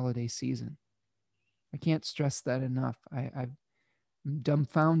through the holiday season. I can't stress that enough. I'm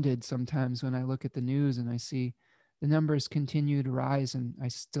dumbfounded sometimes when I look at the news and I see the numbers continue to rise, and I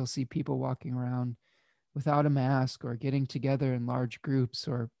still see people walking around without a mask, or getting together in large groups,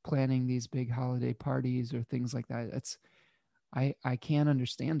 or planning these big holiday parties or things like that. I can't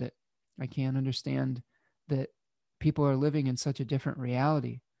understand it. I can't understand that people are living in such a different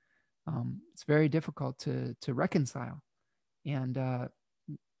reality. It's very difficult to reconcile. And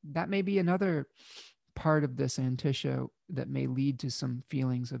that may be another part of this Antisha that may lead to some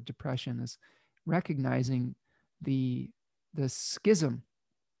feelings of depression, is recognizing the schism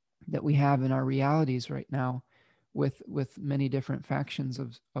that we have in our realities right now with many different factions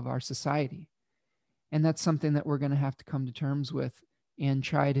of our society. And that's something that we're going to have to come to terms with and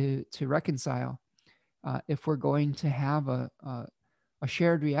try to reconcile if we're going to have a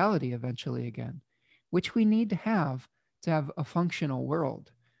shared reality eventually again, which we need to have a functional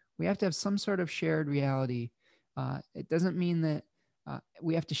world. We have to have some sort of shared reality. It doesn't mean that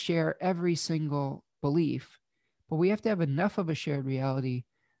we have to share every single belief, but we have to have enough of a shared reality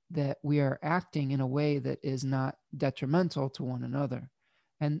that we are acting in a way that is not detrimental to one another.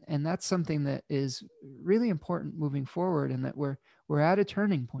 And that's something that is really important moving forward, and that we're at a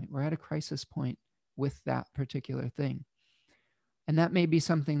turning point. We're at a crisis point with that particular thing. And that may be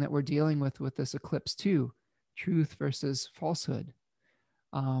something that we're dealing with this eclipse too, truth versus falsehood,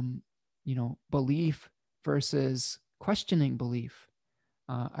 belief versus questioning belief.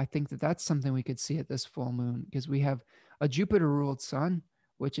 I think that that's something we could see at this full moon, because we have a Jupiter ruled sun,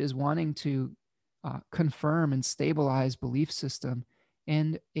 which is wanting to confirm and stabilize belief system,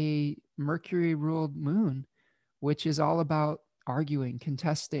 and a Mercury ruled moon, which is all about arguing,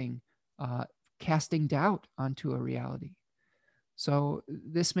 contesting, casting doubt onto a reality. So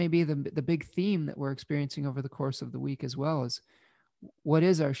this may be the big theme that we're experiencing over the course of the week as well, is what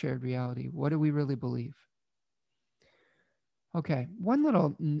is our shared reality? What do we really believe? Okay, one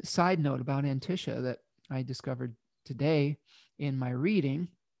little side note about Antisha that I discovered today in my reading.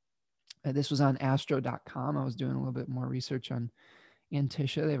 This was on astro.com. I was doing a little bit more research on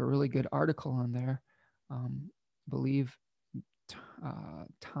Antisha. They have a really good article on there. I believe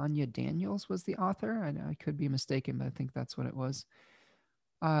Tanya Daniels was the author. I could be mistaken, but I think that's what it was.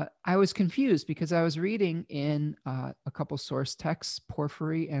 I was confused because I was reading in a couple source texts,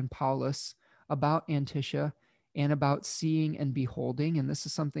 Porphyry and Paulus, about Antisha and about seeing and beholding. And this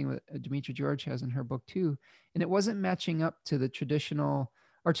is something that Demetra George has in her book too. And it wasn't matching up to the traditional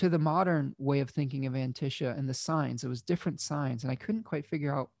or to the modern way of thinking of Antisha and the signs. It was different signs, and I couldn't quite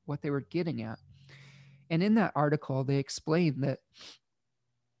figure out what they were getting at. And in that article, they explained that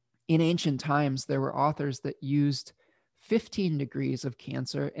in ancient times, there were authors that used 15 degrees of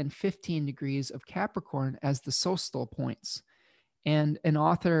Cancer and 15 degrees of Capricorn as the solstice points. And an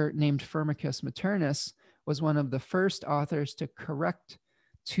author named Firmicus Maternus was one of the first authors to correct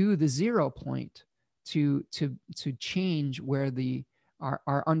to the 0 point to change where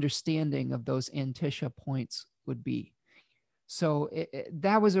our understanding of those Antisha points would be. So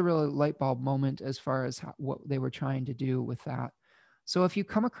that was a real light bulb moment as far as what they were trying to do with that. So if you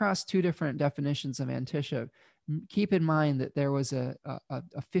come across two different definitions of Antisha, keep in mind that there was a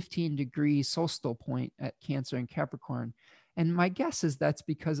 15-degree solstice point at Cancer and Capricorn. And my guess is that's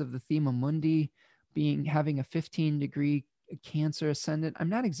because of the thema mundi having a 15-degree Cancer ascendant. I'm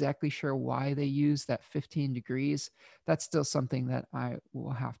not exactly sure why they use that 15 degrees. That's still something that I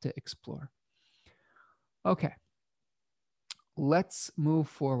will have to explore. Okay. Let's move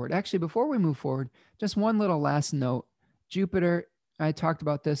forward. Actually, before we move forward, just one little last note. Jupiter, I talked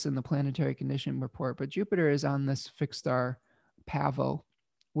about this in the planetary condition report, but Jupiter is on this fixed star Pavo,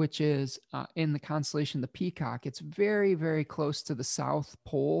 which is in the constellation the Peacock. It's very, very close to the South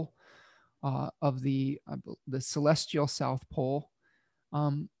Pole of the celestial South Pole.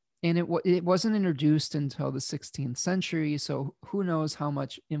 And it wasn't introduced until the 16th century, so who knows how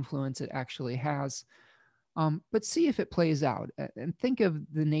much influence it actually has. But see if it plays out, and think of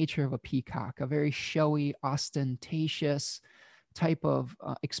the nature of a peacock, a very showy, ostentatious type of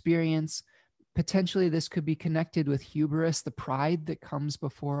experience. Potentially this could be connected with hubris, the pride that comes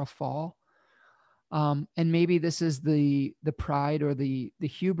before a fall. And maybe this is the pride or the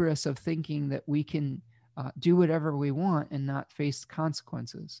hubris of thinking that we can do whatever we want and not face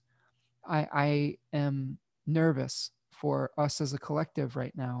consequences. I am nervous for us as a collective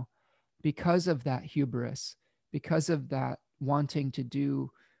right now because of that hubris, because of that wanting to do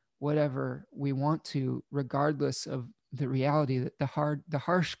whatever we want to, regardless of the reality, that the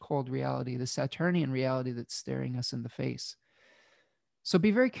harsh, cold reality, the Saturnian reality that's staring us in the face. So be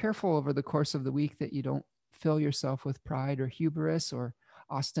very careful over the course of the week that you don't fill yourself with pride or hubris or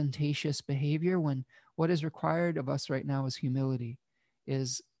ostentatious behavior, when what is required of us right now is humility,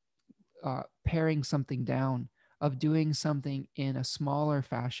 is paring something down, of doing something in a smaller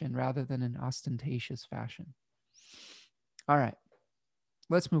fashion rather than an ostentatious fashion. All right,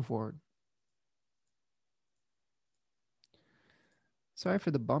 let's move forward. Sorry for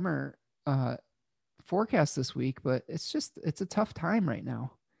the bummer forecast this week, but it's a tough time right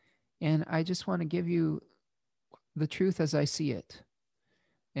now. And I just want to give you the truth as I see it.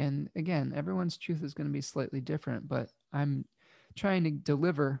 And again, everyone's truth is going to be slightly different, but I'm trying to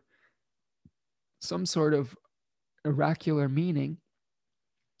deliver some sort of oracular meaning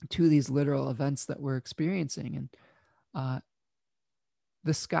to these literal events that we're experiencing. And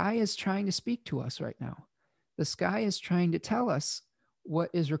the sky is trying to speak to us right now. The sky is trying to tell us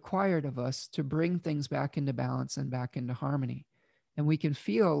what is required of us to bring things back into balance and back into harmony. And we can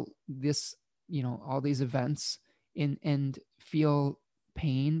feel this, all these events and feel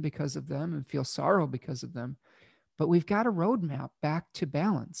pain because of them and feel sorrow because of them. But we've got a roadmap back to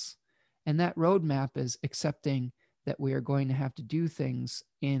balance. And that roadmap is accepting that we are going to have to do things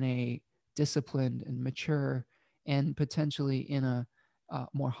in a disciplined and mature and potentially in a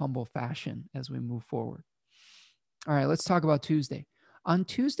more humble fashion as we move forward. All right, let's talk about Tuesday. On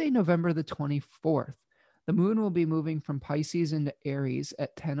Tuesday, November the 24th, the moon will be moving from Pisces into Aries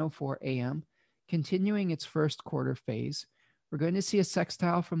at 10:04 a.m., continuing its first quarter phase. We're going to see a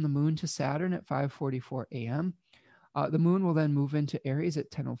sextile from the moon to Saturn at 5:44 a.m. The moon will then move into Aries at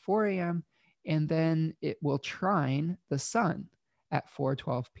 10:04 a.m., and then it will trine the sun at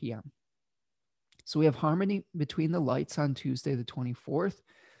 4:12 p.m. So we have harmony between the lights on Tuesday, the 24th.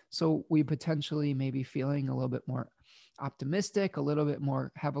 So we potentially may be feeling a little bit more optimistic, a little bit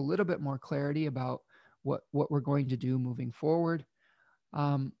more, have a little bit more clarity about what we're going to do moving forward.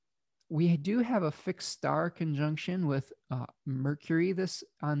 We do have a fixed star conjunction with Mercury this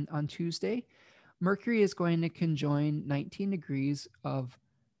on Tuesday. Mercury is going to conjoin 19 degrees of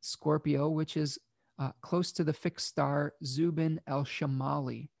Scorpio, which is close to the fixed star Zubin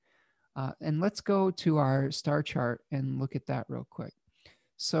el-Shamali. And let's go to our star chart and look at that real quick.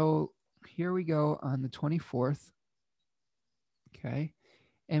 So here we go on the 24th. Okay.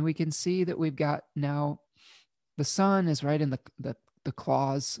 And we can see that we've got now the sun is right in the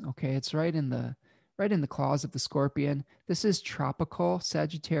claws. Okay. It's right in the claws of the scorpion. This is tropical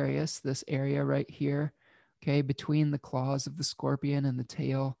Sagittarius, this area right here. Okay. Between the claws of the scorpion and the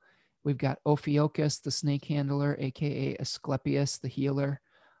tail, we've got Ophiuchus, the snake handler, AKA Asclepius, the healer,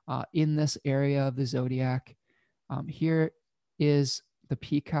 in this area of the zodiac. Here is the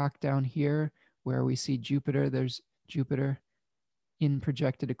peacock down here where we see Jupiter. There's Jupiter in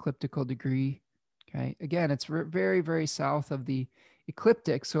projected ecliptical degree. Okay. Again, it's very, very south of the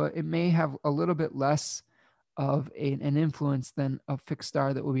ecliptic. So it may have a little bit less of an influence than a fixed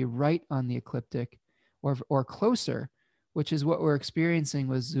star that will be right on the ecliptic or closer, which is what we're experiencing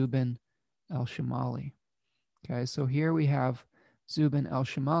with Zubin el-Shamali. Okay. So here we have Zubin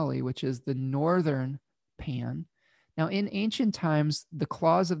el-Shamali, which is the northern pan. Now, in ancient times, the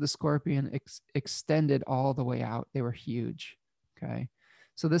claws of the scorpion extended all the way out. They were huge. Okay.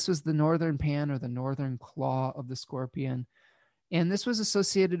 So this was the northern pan, or the northern claw of the scorpion. And this was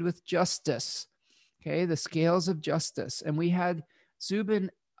associated with justice. Okay. The scales of justice. And we had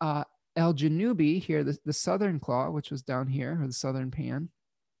Zubin el-Janubi here, the southern claw, which was down here, or the southern pan.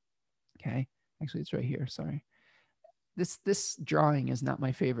 Okay. Actually, it's right here. Sorry. This drawing is not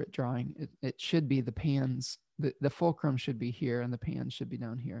my favorite drawing. It should be the pans. The fulcrum should be here and the pans should be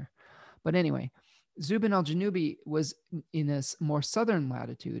down here. But anyway, Zubin el-Janubi was in a more southern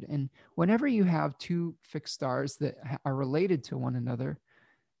latitude. And whenever you have two fixed stars that are related to one another,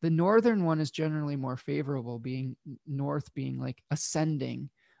 the northern one is generally more favorable, being north being like ascending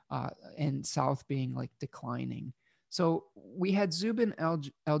and south being like declining. So we had Zubin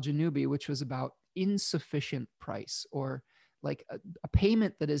el-Janubi, which was about insufficient price, or like a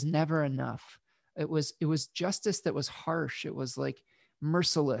payment that is never enough. It was justice that was harsh. It was like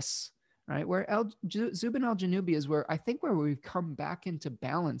merciless, right? Where Zubin el-Janubi is where we've come back into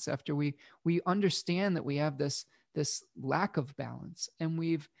balance after we understand that we have this lack of balance, and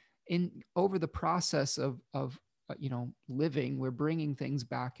we've over the process of living, we're bringing things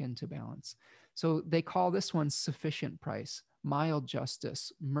back into balance. So they call this one sufficient price, mild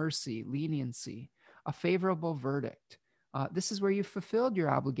justice, mercy, leniency, a favorable verdict. This is where you've fulfilled your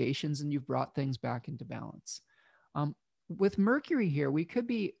obligations and you've brought things back into balance. With Mercury here, we could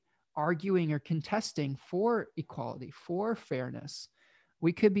be arguing or contesting for equality, for fairness.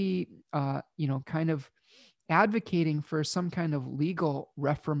 We could be, kind of advocating for some kind of legal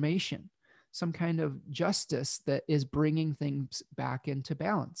reformation, some kind of justice that is bringing things back into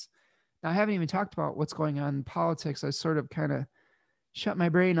balance. Now, I haven't even talked about what's going on in politics. I sort of kind of shut my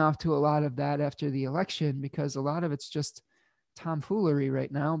brain off to a lot of that after the election, because a lot of it's just tomfoolery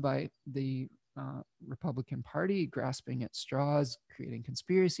right now by the Republican Party, grasping at straws, creating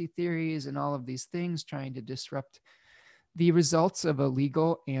conspiracy theories and all of these things, trying to disrupt the results of a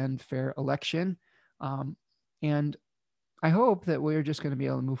legal and fair election. And I hope that we're just going to be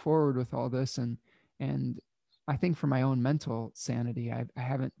able to move forward with all this. And I think for my own mental sanity, I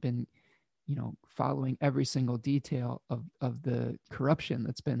haven't been following every single detail of the corruption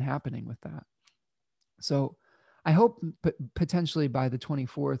that's been happening with that. So I hope potentially by the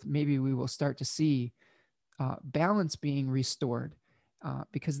 24th, maybe we will start to see balance being restored.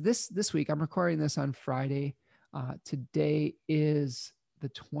 Because this week, I'm recording this on Friday. Today is the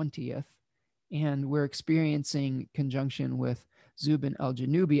 20th, and we're experiencing conjunction with Zubin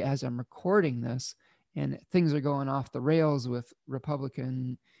el-Janubi as I'm recording this, and things are going off the rails with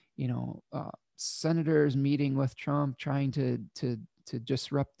Republican senators meeting with Trump, trying to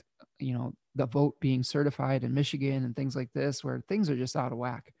disrupt, the vote being certified in Michigan and things like this, where things are just out of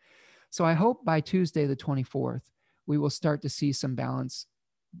whack. So I hope by Tuesday, the 24th, we will start to see some balance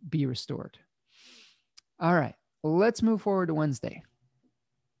be restored. All right, let's move forward to Wednesday.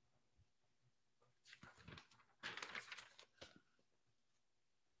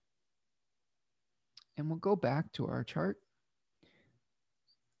 And we'll go back to our chart.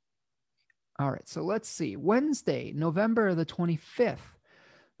 All right, so let's see. Wednesday, November the 25th,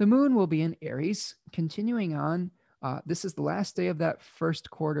 the moon will be in Aries, continuing on This is the last day of that first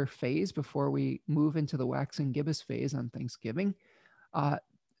quarter phase before we move into the waxing gibbous phase on Thanksgiving.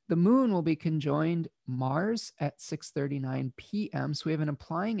 The moon will be conjoined Mars at 6:39 p.m. So we have an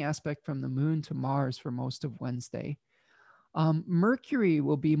applying aspect from the moon to Mars for most of Wednesday. Mercury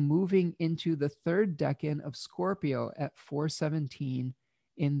will be moving into the third decan of Scorpio at 4:17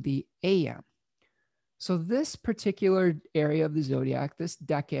 in the AM. So this particular area of the zodiac, this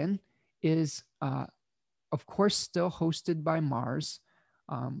decan, is, of course, still hosted by Mars.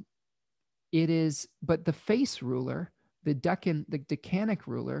 It is, but the face ruler, the decanic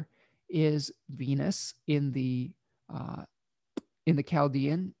ruler, is Venus in the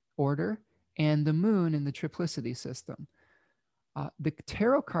Chaldean order, and the moon in the triplicity system. The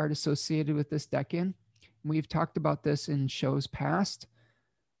tarot card associated with this decan, we've talked about this in shows past,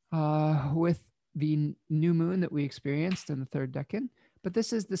 with the new moon that we experienced in the third decan, but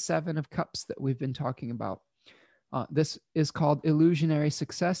this is the Seven of Cups that we've been talking about. This is called illusionary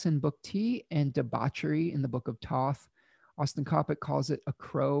success in Book T and debauchery in the Book of Thoth. Austin Coppock calls it a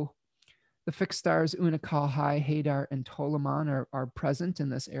crow. The fixed stars Unakalhai, Hadar, and Tolaman are present in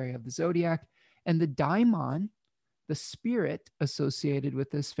this area of the zodiac. And the daimon, the spirit associated with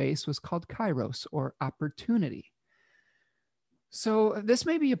this face, was called Kairos, or opportunity. So this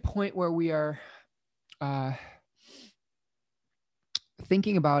may be a point where we are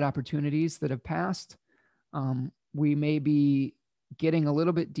thinking about opportunities that have passed. We may be getting a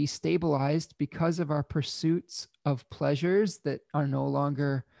little bit destabilized because of our pursuits of pleasures that are no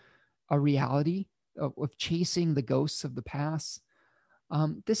longer a reality, of chasing the ghosts of the past.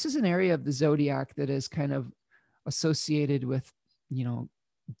 This is an area of the zodiac that is kind of associated with,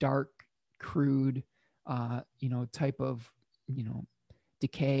 dark, crude, type of,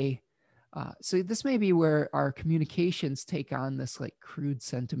 decay. So this may be where our communications take on this like crude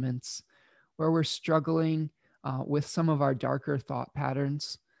sentiments, where we're struggling with some of our darker thought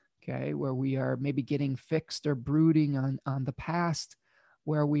patterns, okay, where we are maybe getting fixed or brooding on the past,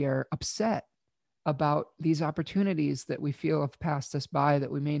 where we are upset about these opportunities that we feel have passed us by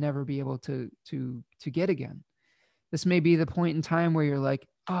that we may never be able to get again. This may be the point in time where you're like,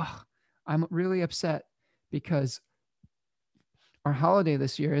 oh, I'm really upset because our holiday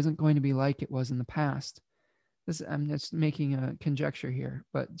this year isn't going to be like it was in the past. I'm just making a conjecture here,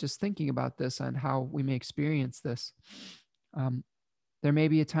 but just thinking about this on how we may experience this. There may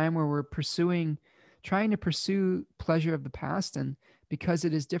be a time where we're trying to pursue pleasure of the past, and because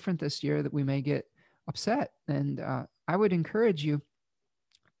it is different this year, that we may get upset. And I would encourage you,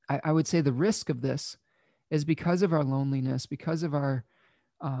 I would say the risk of this is because of our loneliness, because of our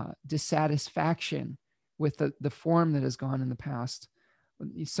dissatisfaction with the form that has gone in the past.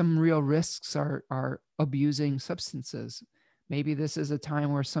 Some real risks are abusing substances. Maybe this is a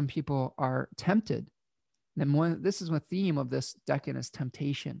time where some people are tempted. And this is a theme of this decan is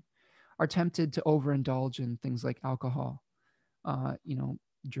temptation, are tempted to overindulge in things like alcohol,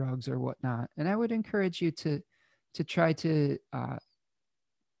 drugs or whatnot. And I would encourage you to try to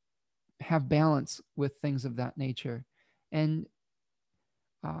have balance with things of that nature. And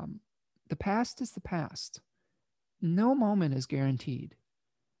the past is the past. No moment is guaranteed.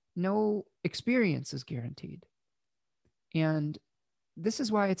 No experience is guaranteed. And this is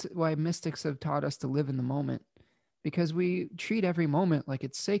why mystics have taught us to live in the moment, because we treat every moment like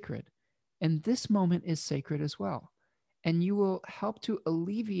it's sacred. And this moment is sacred as well. And you will help to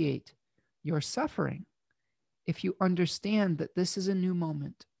alleviate your suffering if you understand that this is a new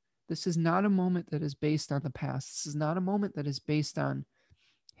moment. This is not a moment that is based on the past. This is not a moment that is based on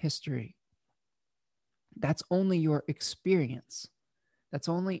history. That's only your experience. That's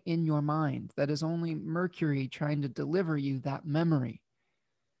only in your mind. That is only Mercury trying to deliver you that memory.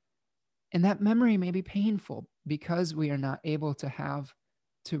 And that memory may be painful because we are not able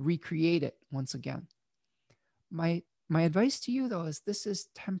to recreate it once again. My advice to you, though, is this is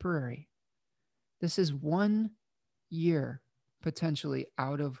temporary. This is 1 year potentially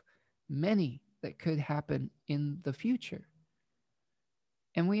out of many that could happen in the future.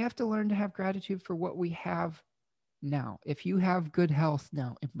 And we have to learn to have gratitude for what we have now. If you have good health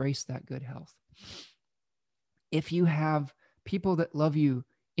now, embrace that good health. If you have people that love you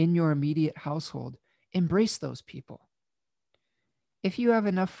in your immediate household, embrace those people. If you have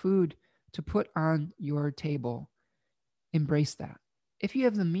enough food to put on your table, embrace that. If you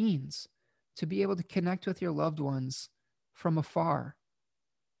have the means to be able to connect with your loved ones from afar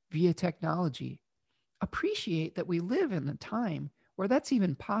via technology, appreciate that we live in a time where that's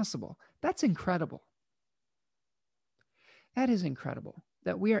even possible. That's incredible. That is incredible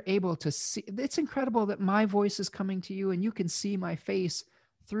that we are able to see. It's incredible that my voice is coming to you and you can see my face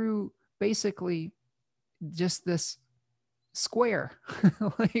through basically just this square.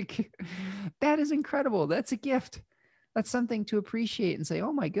 Like, that is incredible. That's a gift. That's something to appreciate and say,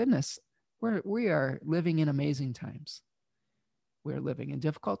 oh my goodness, we are living in amazing times. We're living in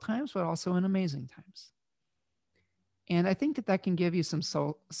difficult times, but also in amazing times. And I think that that can give you some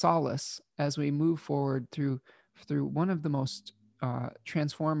solace as we move forward through one of the most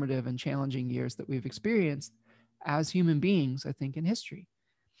transformative and challenging years that we've experienced as human beings, I think, in history.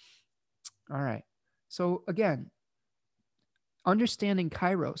 All right. So again, understanding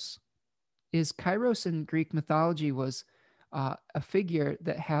Kairos is Kairos in Greek mythology was a figure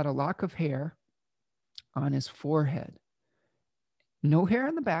that had a lock of hair on his forehead. No hair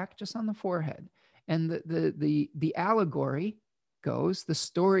on the back, just on the forehead. And the allegory goes, the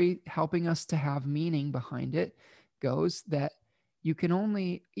story helping us to have meaning behind it goes that you can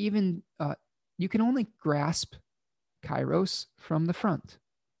only grasp Kairos from the front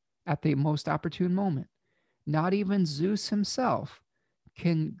at the most opportune moment. Not even Zeus himself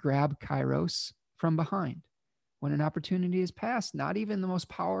can grab Kairos from behind. When an opportunity is passed, not even the most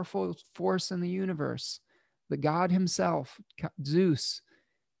powerful force in the universe, the God himself, Zeus,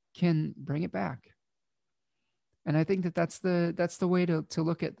 can bring it back. And I think that that's the way to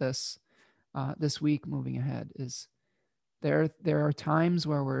look at this this week moving ahead. Is there are times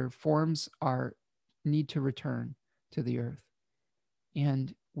where forms need to return to the earth,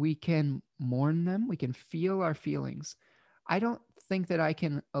 and we can mourn them. We can feel our feelings. I don't think that I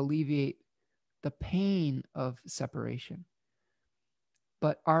can alleviate the pain of separation,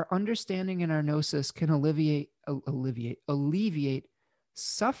 but our understanding and our gnosis can alleviate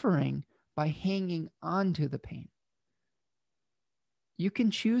suffering by hanging on to the pain. You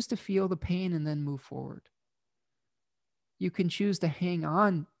can choose to feel the pain and then move forward. You can choose to hang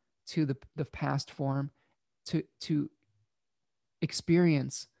on to the past form to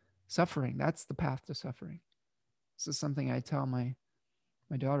experience suffering. That's the path to suffering. This is something I tell my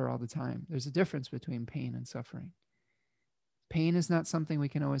daughter all the time. There's a difference between pain and suffering. Pain is not something we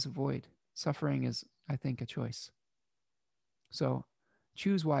can always avoid. Suffering is, I think, a choice. So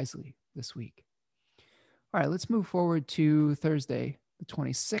choose wisely this week. All right, let's move forward to Thursday, the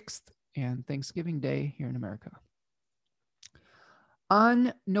 26th, and Thanksgiving Day here in America.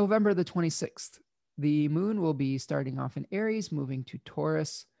 On November the 26th, the moon will be starting off in Aries, moving to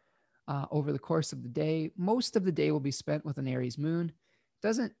Taurus over the course of the day. Most of the day will be spent with an Aries moon.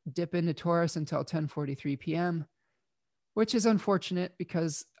 Doesn't dip into Taurus until 10:43 p.m., which is unfortunate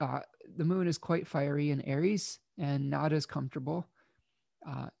because the moon is quite fiery in Aries and not as comfortable.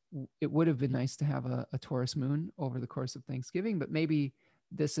 It would have been nice to have a Taurus moon over the course of Thanksgiving, but maybe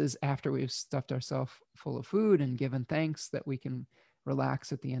this is after we've stuffed ourselves full of food and given thanks that we can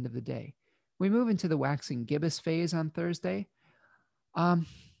relax at the end of the day. We move into the waxing gibbous phase on Thursday.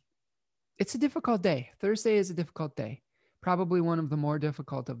 It's a difficult day. Thursday is a difficult day, probably one of the more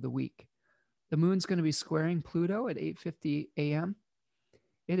difficult of the week. The moon's going to be squaring Pluto at 8:50 a.m.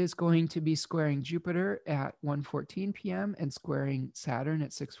 It is going to be squaring Jupiter at 1:14 p.m. and squaring Saturn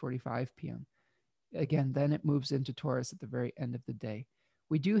at 6:45 p.m. Again, then it moves into Taurus at the very end of the day.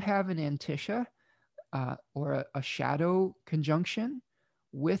 We do have an Antisha or a shadow conjunction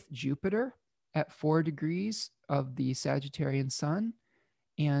with Jupiter at 4 degrees of the Sagittarian sun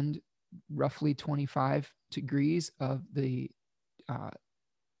and roughly 25 degrees of the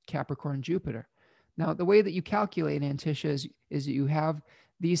Capricorn Jupiter. Now, the way that you calculate Antisha is you have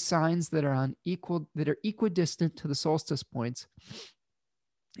these signs that are equidistant to the solstice points,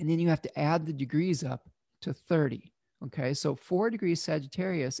 and then you have to add the degrees up to 30. Okay, so 4 degrees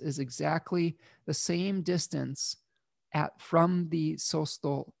Sagittarius is exactly the same distance from the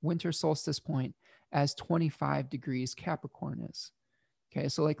winter solstice point as 25 degrees Capricorn is. Okay,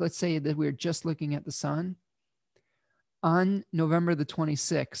 so like let's say that we're just looking at the sun. On November the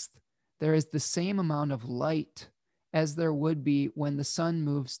 26th, there is the same amount of light as there would be when the sun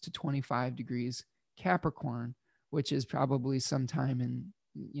moves to 25 degrees Capricorn, which is probably sometime in,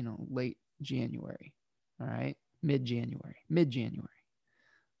 late January. All right, mid-January.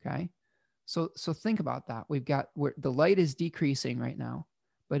 Okay, so think about that. We've got where the light is decreasing right now,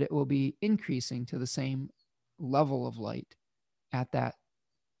 but it will be increasing to the same level of light at that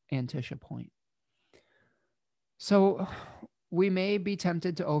Antisha point. So we may be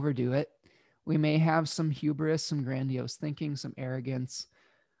tempted to overdo it. We may have some hubris, some grandiose thinking, some arrogance.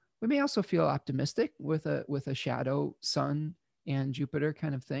 We may also feel optimistic with a shadow sun and Jupiter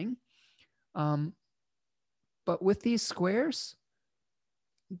kind of thing. But with these squares,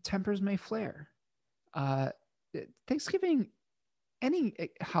 tempers may flare. Thanksgiving, any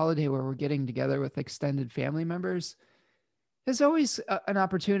holiday where we're getting together with extended family members, There's always an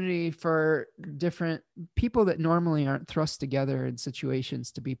opportunity for different people that normally aren't thrust together in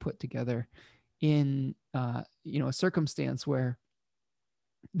situations to be put together in a circumstance where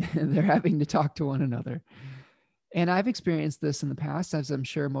they're having to talk to one another. And I've experienced this in the past, as I'm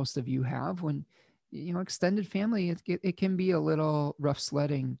sure most of you have, when extended family, it can be a little rough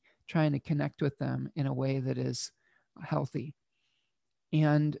sledding trying to connect with them in a way that is healthy.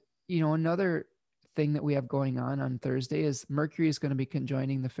 And another thing that we have going on Thursday is Mercury is going to be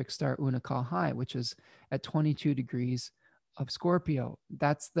conjoining the fixed star Unocal High, which is at 22 degrees of Scorpio.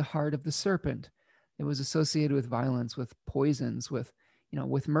 That's the heart of the serpent. It was associated with violence, with poisons, with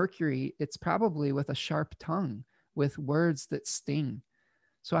Mercury. It's probably with a sharp tongue, with words that sting.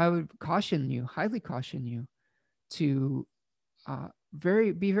 So I would highly caution you, to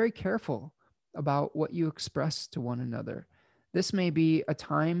be very careful about what you express to one another. This may be a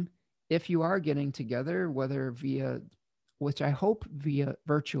time, if you are getting together, whether which I hope via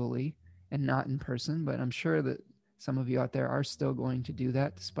virtually and not in person, but I'm sure that some of you out there are still going to do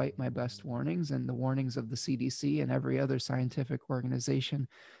that despite my best warnings and the warnings of the CDC and every other scientific organization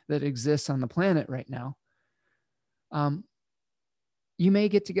that exists on the planet right now. You may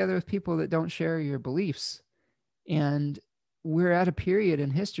get together with people that don't share your beliefs. And we're at a period in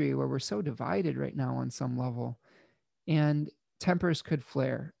history where we're so divided right now on some level, and tempers could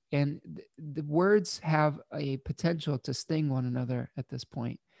flare. And the words have a potential to sting one another at this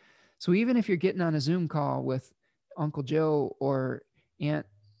point. So even if you're getting on a Zoom call with Uncle Joe or Aunt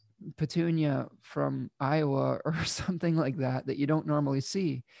Petunia from Iowa or something like that you don't normally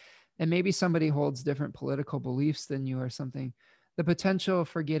see, and maybe somebody holds different political beliefs than you or something, the potential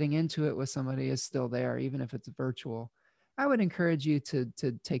for getting into it with somebody is still there, even if it's virtual. I would encourage you to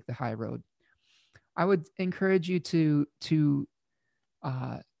take the high road. I would encourage you to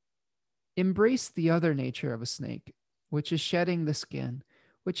embrace the other nature of a snake, which is shedding the skin,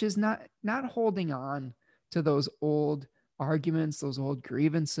 which is not holding on to those old arguments, those old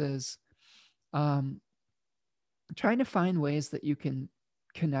grievances. Trying to find ways that you can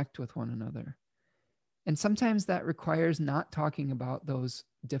connect with one another. And sometimes that requires not talking about those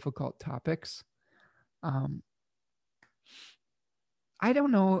difficult topics. I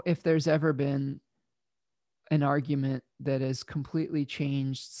don't know if there's ever been an argument that has completely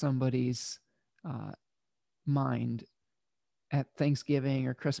changed somebody's mind at Thanksgiving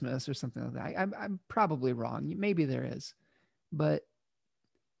or Christmas or something like that. I'm probably wrong. Maybe there is. But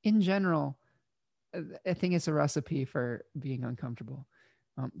in general, I think it's a recipe for being uncomfortable.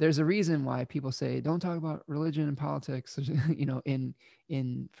 There's a reason why people say don't talk about religion and politics,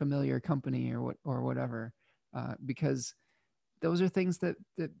 in familiar company or whatever, because those are things that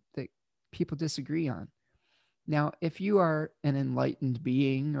people disagree on. Now, if you are an enlightened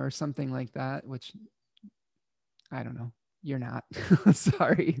being or something like that, which I don't know, you're not.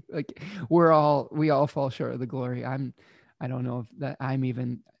 Sorry, like we all fall short of the glory. I don't know if that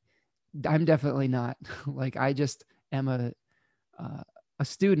I'm definitely not. Like I just am a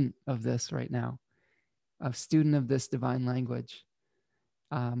student of this right now, a student of this divine language.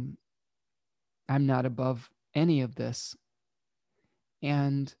 I'm not above any of this.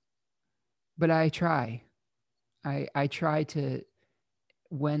 But I try. I try to,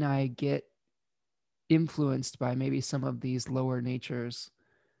 when I get influenced by maybe some of these lower natures,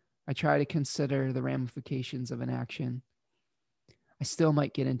 I try to consider the ramifications of an action. I still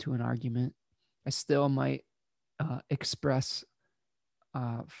might get into an argument. I still might express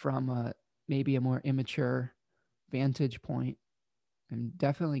from maybe a more immature vantage point. I'm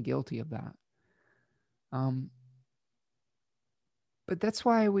definitely guilty of that. But that's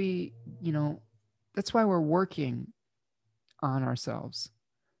why that's why we're working on ourselves.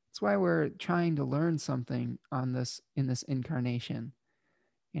 That's why we're trying to learn something in this incarnation.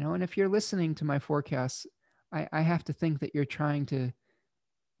 And if you're listening to my forecasts, I have to think that you're trying to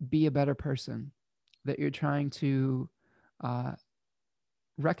be a better person, that you're trying to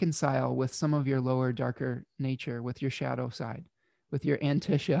reconcile with some of your lower, darker nature, with your shadow side, with your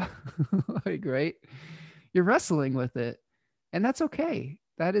Antisha, like, right? You're wrestling with it, and that's okay.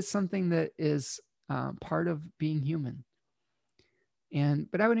 That is something that is part of being human.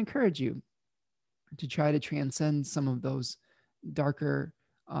 But I would encourage you to try to transcend some of those darker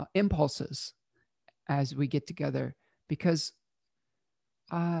impulses as we get together, because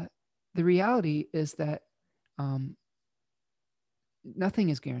the reality is that nothing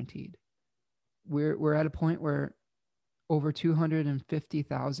is guaranteed. We're at a point where over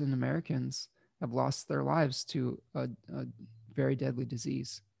 250,000 Americans have lost their lives to a very deadly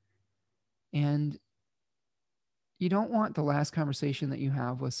disease. And you don't want the last conversation that you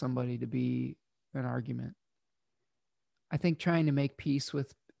have with somebody to be an argument. I think trying to make peace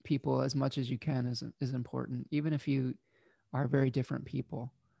with people as much as you can is important, even if you are very different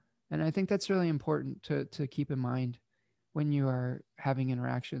people. And I think that's really important to keep in mind when you are having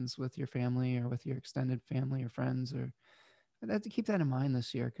interactions with your family or with your extended family or friends, or that, to keep that in mind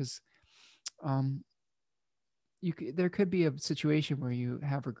this year, because um, there could be a situation where you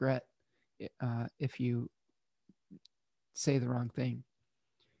have regret if you say the wrong thing.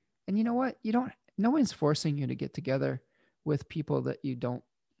 And you know what? You don't. No one's forcing you to get together with people that don't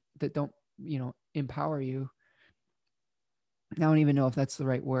empower you. I don't even know if that's the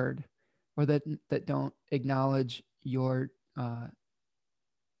right word, or that don't acknowledge your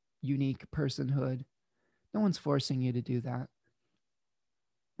unique personhood. No one's forcing you to do that.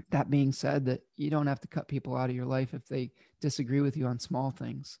 That being said, that you don't have to cut people out of your life if they disagree with you on small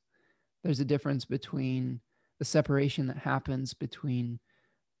things. There's a difference between the separation that happens between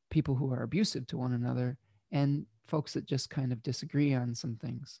people who are abusive to one another and folks that just kind of disagree on some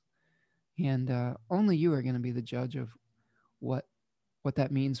things. And only you are going to be the judge of what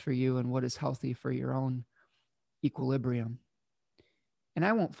that means for you and what is healthy for your own equilibrium. And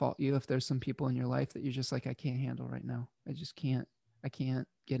I won't fault you if there's some people in your life that you're just like, I can't handle right now. I can't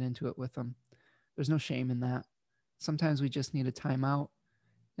get into it with them. There's no shame in that. Sometimes we just need a timeout,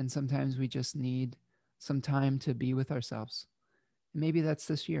 and sometimes we just need some time to be with ourselves. And maybe that's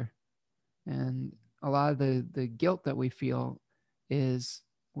this year. And a lot of the guilt that we feel is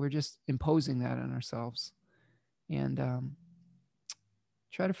we're just imposing that on ourselves. And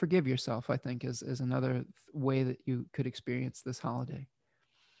try to forgive yourself, I think, is another way that you could experience this holiday.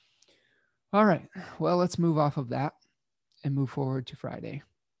 All right. Well, let's move off of that and move forward to Friday.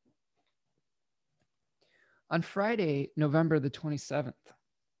 On Friday, November the 27th,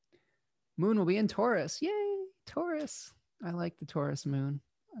 moon will be in Taurus. Yay, Taurus. I like the Taurus moon.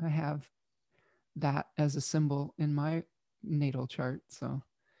 I have that as a symbol in my natal chart. So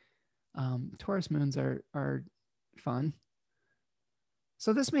Taurus moons are fun.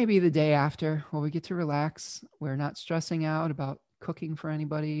 So this may be the day after where we get to relax. We're not stressing out about cooking for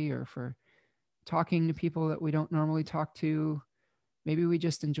anybody or for talking to people that we don't normally talk to. Maybe we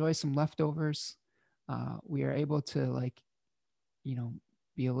just enjoy some leftovers. We are able to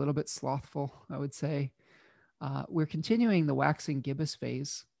be a little bit slothful, I would say. We're continuing the waxing gibbous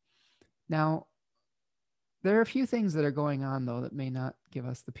phase. Now, there are a few things that are going on, though, that may not give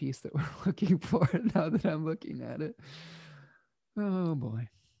us the peace that we're looking for now that I'm looking at it. Oh, boy.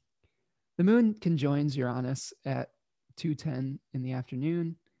 The moon conjoins Uranus at 2:10 in the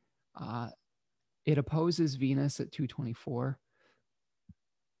afternoon. It opposes Venus at 2:24.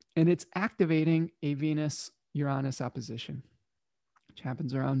 And it's activating a Venus-Uranus opposition, which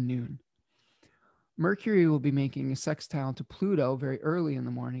happens around noon. Mercury will be making a sextile to Pluto very early in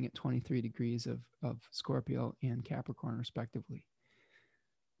the morning at 23 degrees of Scorpio and Capricorn, respectively.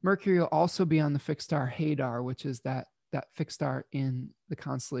 Mercury will also be on the fixed star Hadar, which is that fixed star in the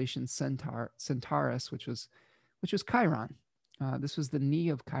constellation Centaurus, which was Chiron. This was the knee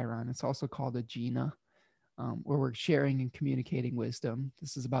of Chiron. It's also called Agena, where we're sharing and communicating wisdom.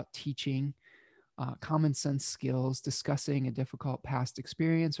 This is about teaching, common sense skills, discussing a difficult past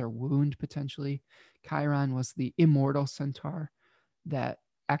experience or wound potentially. Chiron was the immortal centaur that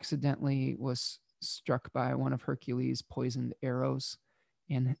accidentally was struck by one of Hercules' poisoned arrows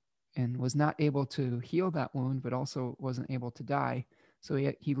and was not able to heal that wound, but also wasn't able to die. So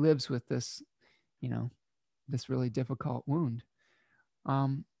he lives with this, this really difficult wound.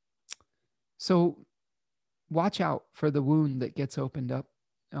 So watch out for the wound that gets opened up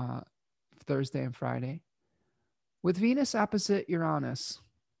Thursday and Friday. With Venus opposite Uranus,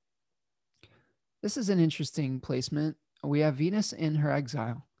 this is an interesting placement. We have Venus in her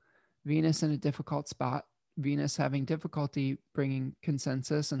exile, Venus in a difficult spot, Venus having difficulty bringing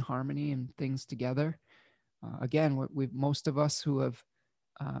consensus and harmony and things together. Again, most of us who have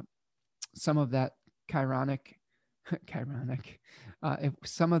some of that Chironic,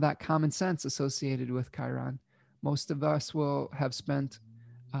 some of that common sense associated with Chiron, most of us will have spent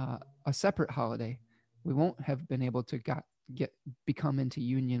a separate holiday. We won't have been able to become into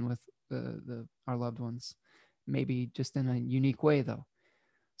union with our loved ones, maybe just in a unique way, though.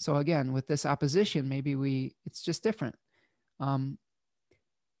 So again, with this opposition, maybe it's just different.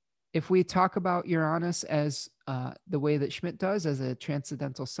 If we talk about Uranus as the way that Schmidt does, as a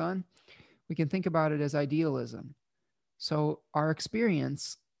transcendental sun, we can think about it as idealism. So our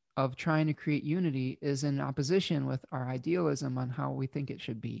experience of trying to create unity is in opposition with our idealism on how we think it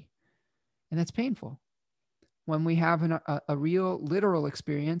should be. And that's painful. When we have a real literal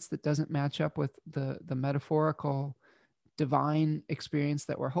experience that doesn't match up with the metaphorical divine experience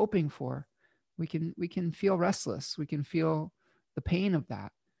that we're hoping for, we can feel restless. We can feel the pain of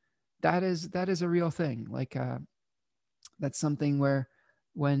that. That is a real thing. Like that's something where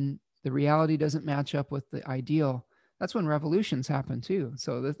when the reality doesn't match up with the ideal, that's when revolutions happen too.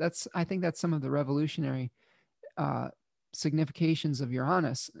 So that's I think that's some of the revolutionary uh, significations of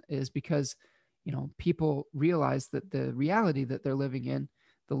Uranus, is because people realize that the reality that they're living in,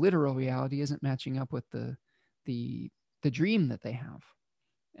 the literal reality, isn't matching up with the the dream that they have,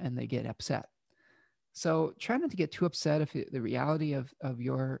 and they get upset. So try not to get too upset if the reality of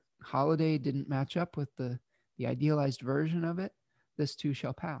your holiday didn't match up with the idealized version of it. This too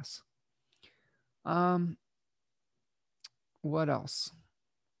shall pass. Um, what else?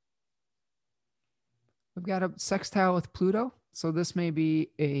 We've got a sextile with Pluto. So this may be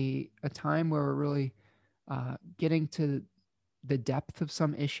a time where we're really getting to the depth of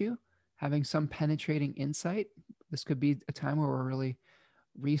some issue, having some penetrating insight. This could be a time where we're really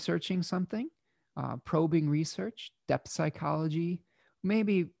researching something, probing research, depth psychology,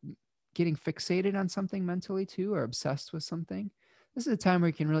 maybe getting fixated on something mentally too, or obsessed with something. This is a time where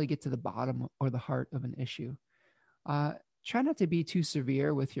you can really get to the bottom or the heart of an issue. Uh, Try not to be too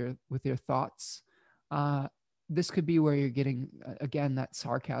severe with your thoughts. Uh, this could be where you're getting again that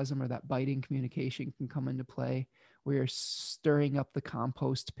sarcasm or that biting communication can come into play, where you're stirring up the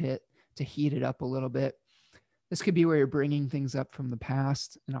compost pit to heat it up a little bit. This could be where you're bringing things up from the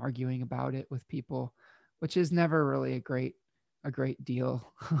past and arguing about it with people, which is never really a great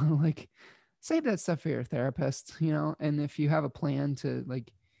deal. Like save that stuff for your therapist, and if you have a plan to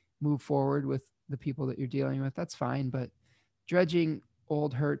like move forward with the people that you're dealing with, that's fine. But dredging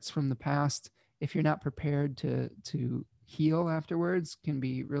old hurts from the past, if you're not prepared to heal afterwards, can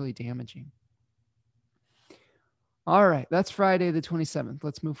be really damaging. All right, that's Friday the 27th.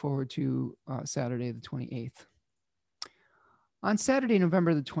 Let's move forward to Saturday the 28th. On Saturday,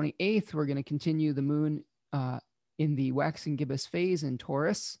 November the 28th, we're going to continue the moon in the waxing gibbous phase in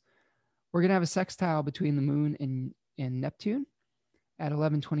Taurus. We're going to have a sextile between the moon and Neptune at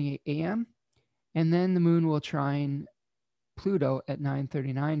 11:28 a.m. And then the moon will trine Pluto at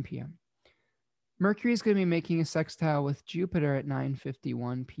 9:39 p.m. Mercury is going to be making a sextile with Jupiter at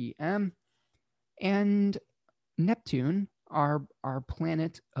 9:51 p.m. And Neptune, our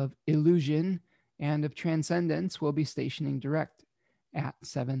planet of illusion and of transcendence, will be stationing direct at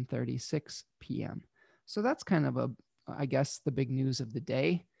 7:36 p.m. So that's kind of I guess, the big news of the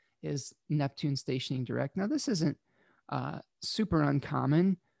day is Neptune stationing direct. Now, this isn't super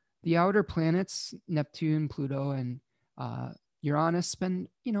uncommon. The outer planets, Neptune, Pluto, and Uranus, spend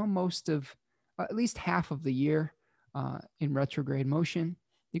most of at least half of the year in retrograde motion.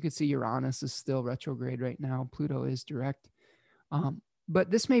 You can see Uranus is still retrograde right now. Pluto is direct.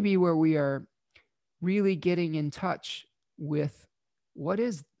 But this may be where we are really getting in touch with what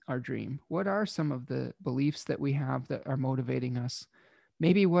is our dream. What are some of the beliefs that we have that are motivating us?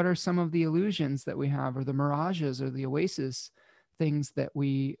 Maybe what are some of the illusions that we have, or the mirages or the oasis things that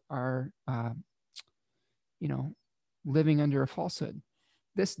we are, living under a falsehood.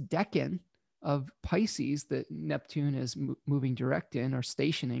 This decan of Pisces that Neptune is moving direct in, or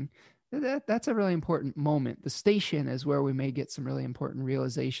stationing, that's a really important moment. The station is where we may get some really important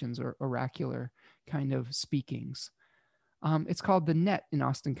realizations or oracular kind of speakings. It's called the Net in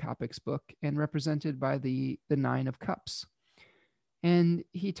Austin Coppock's book, and represented by the Nine of Cups. And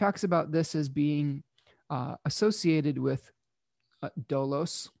he talks about this as being associated with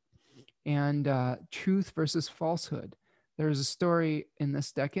dolos and truth versus falsehood. There's a story in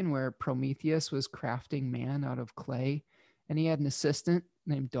this decan where Prometheus was crafting man out of clay, and he had an assistant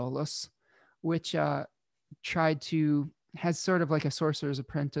named Dolos, which has sort of like a sorcerer's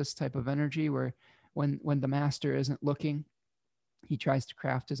apprentice type of energy, where when the master isn't looking, he tries to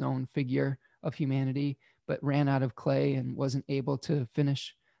craft his own figure of humanity, but ran out of clay and wasn't able to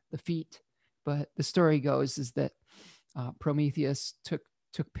finish the feat. But the story goes is that Prometheus took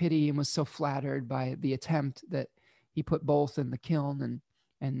pity and was so flattered by the attempt that he put both in the kiln,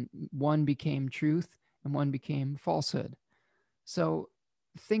 and one became truth and one became falsehood. So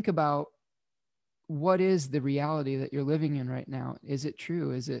think about, what is the reality that you're living in right now? Is it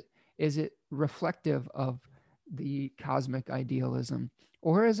true? Is it reflective of the cosmic idealism?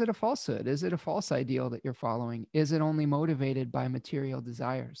 Or is it a falsehood? Is it a false ideal that you're following? Is it only motivated by material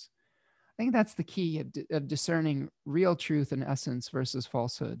desires? I think that's the key of discerning real truth and essence versus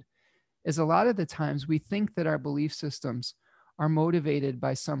falsehood. Is a lot of the times we think that our belief systems are motivated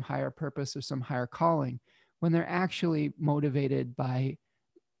by some higher purpose or some higher calling, when they're actually motivated by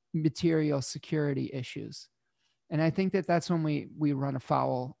material security issues. And I think that that's when we run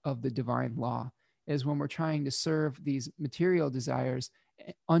afoul of the divine law, is when we're trying to serve these material desires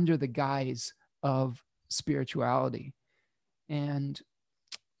under the guise of spirituality. And,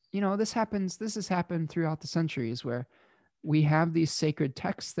 this has happened throughout the centuries, where we have these sacred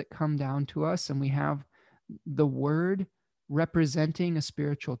texts that come down to us, and we have the word representing a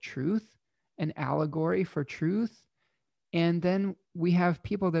spiritual truth, an allegory for truth. And then we have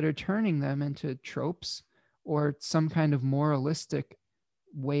people that are turning them into tropes or some kind of moralistic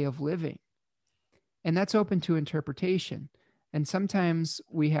way of living. And that's open to interpretation. And sometimes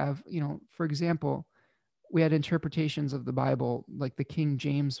we have, for example, we had interpretations of the Bible, like the King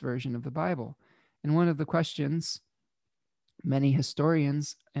James version of the Bible. And one of the questions many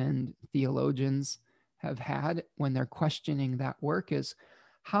historians and theologians have had when they're questioning that work is,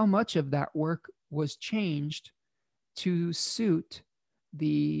 how much of that work was changed to suit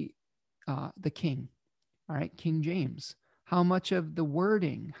the king, all right, King James? How much of the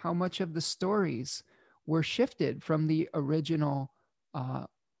wording, how much of the stories were shifted from the original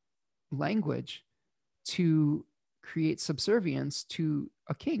language to create subservience to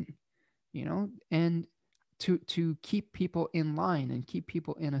a king, and to keep people in line and keep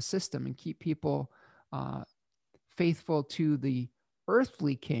people in a system and keep people faithful to the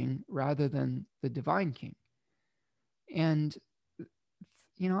earthly king rather than the divine king. And,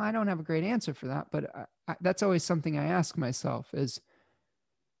 I don't have a great answer for that, but that's always something I ask myself is,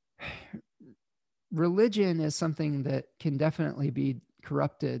 religion is something that can definitely be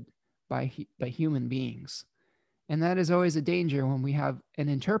corrupted by human beings. And that is always a danger when we have an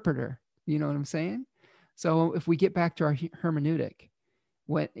interpreter. You know what I'm saying? So if we get back to our hermeneutic,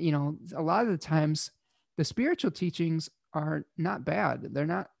 a lot of the times the spiritual teachings are not bad. They're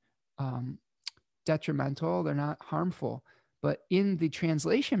not detrimental. They're not harmful. But in the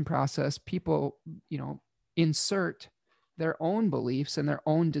translation process, people, insert their own beliefs and their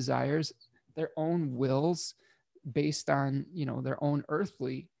own desires, their own wills based on, their own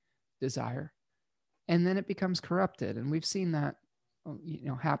earthly desire. And then it becomes corrupted. And we've seen that,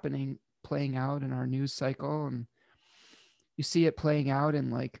 playing out in our news cycle. And you see it playing out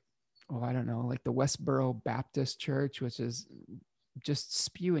in like the Westboro Baptist Church, which is just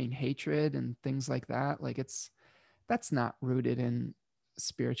spewing hatred and things like that. Like that's not rooted in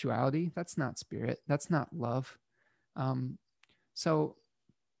spirituality. That's not spirit. That's not love. So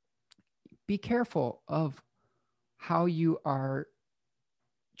be careful of how you are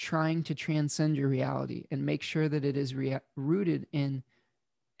trying to transcend your reality, and make sure that it is rooted in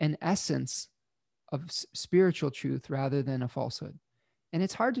an essence of spiritual truth rather than a falsehood. And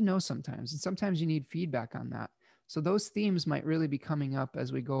it's hard to know sometimes, and sometimes you need feedback on that. So those themes might really be coming up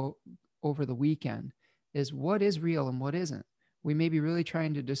as we go over the weekend, is what is real and what isn't. We may be really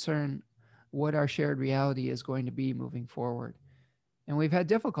trying to discern what our shared reality is going to be moving forward. And we've had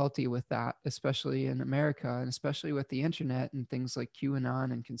difficulty with that, especially in America, and especially with the internet and things like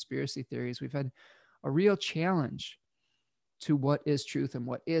QAnon and conspiracy theories. We've had a real challenge to what is truth and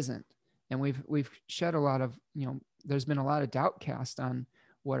what isn't. And we've shed a lot of, there's been a lot of doubt cast on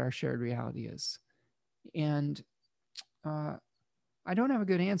what our shared reality is. And I don't have a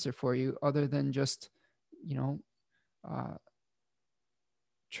good answer for you other than just,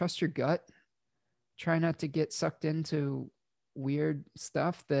 trust your gut. Try not to get sucked into weird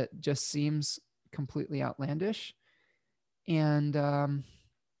stuff that just seems completely outlandish. And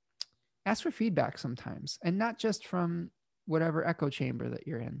ask for feedback sometimes, and not just from whatever echo chamber that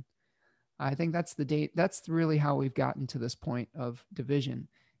you're in. I think that's that's really how we've gotten to this point of division,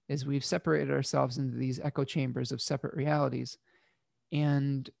 is we've separated ourselves into these echo chambers of separate realities.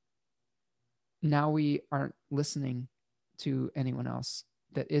 And now we aren't listening to anyone else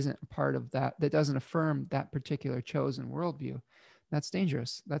that isn't a part of that doesn't affirm that particular chosen worldview. That's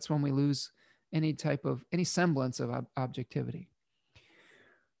dangerous. That's when we lose any semblance of objectivity.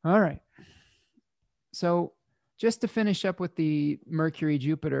 All right. So just to finish up with the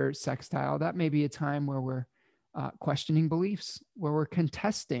Mercury-Jupiter sextile, that may be a time where we're questioning beliefs, where we're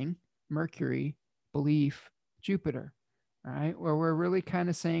contesting Mercury, belief, Jupiter, all right, where we're really kind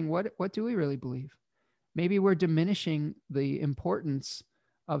of saying, what do we really believe? Maybe we're diminishing the importance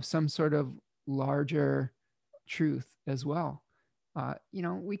of some sort of larger truth as well.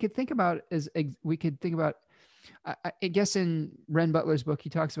 We could think about I guess in Ren Butler's book, he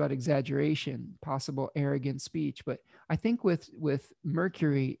talks about exaggeration, possible arrogant speech. But I think with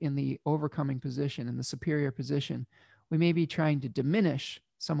Mercury in the overcoming position, in the superior position, we may be trying to diminish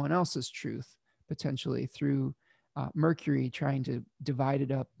someone else's truth, potentially through Mercury trying to divide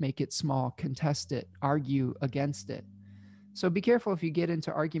it up, make it small, contest it, argue against it. So be careful if you get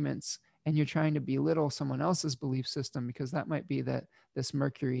into arguments and you're trying to belittle someone else's belief system, because that might be this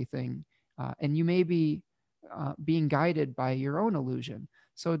Mercury thing. And you may be being guided by your own illusion.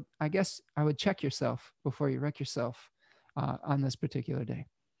 So I guess I would check yourself before you wreck yourself on this particular day.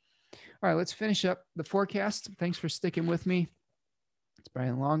 All right, let's finish up the forecast. Thanks for sticking with me. It's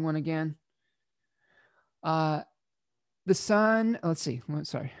probably a long one again. The sun, let's see.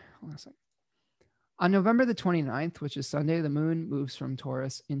 Sorry. Hold on a second. On November the 29th, which is Sunday, the moon moves from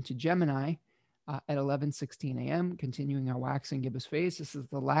Taurus into Gemini at 11:16 a.m., continuing our waxing gibbous phase. This is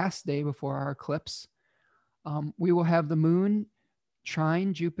the last day before our eclipse. We will have the moon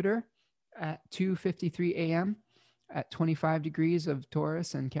trine Jupiter at 2:53 a.m. at 25 degrees of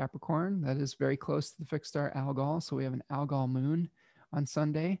Taurus and Capricorn. That is very close to the fixed star Algol. So we have an Algol moon on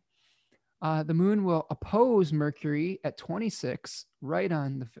Sunday. The moon will oppose Mercury at 26, right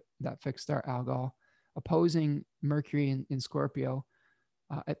on that fixed star Algol, opposing Mercury in Scorpio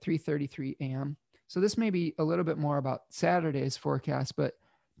at 3:33 a.m. So this may be a little bit more about Saturday's forecast, but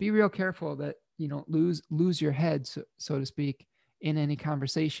be real careful that you don't lose your head, so to speak, in any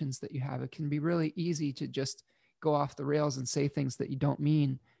conversations that you have. It can be really easy to just go off the rails and say things that you don't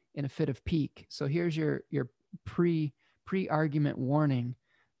mean in a fit of pique. So here's your pre-argument warning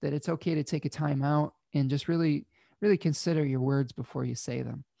that it's okay to take a time out and just really consider your words before you say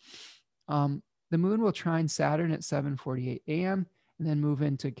them. The moon will trine Saturn at 7:48 a.m. and then move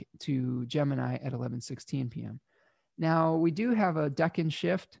into Gemini at 11:16 p.m. Now, we do have a decan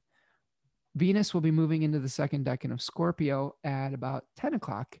shift. Venus will be moving into the second decan of Scorpio at about 10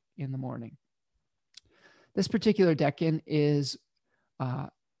 o'clock in the morning. This particular decan is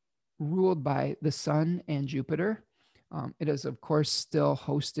ruled by the Sun and Jupiter. It is, of course, still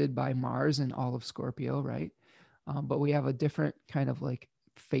hosted by Mars and all of Scorpio, right? But we have a different kind of like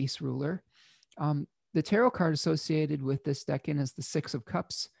face ruler. The tarot card associated with this decan is the Six of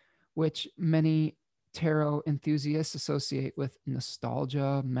Cups, which many tarot enthusiasts associate with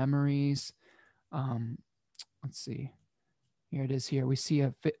nostalgia, memories. Let's see. Here it is here. We see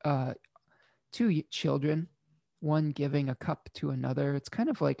two children, one giving a cup to another. It's kind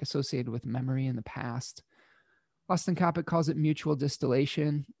of like associated with memory in the past. Austin Coppock calls it mutual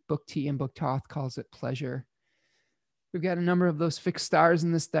distillation. Book T and Book Toth calls it pleasure. We've got a number of those fixed stars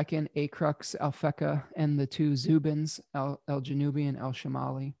in this decan, Acrux, Alphecca, and the two Zubins, El Janubi and El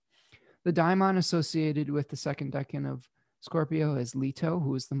Shamali. The daimon associated with the second decan of Scorpio is Leto,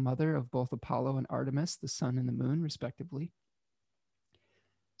 who is the mother of both Apollo and Artemis, the sun and the moon, respectively.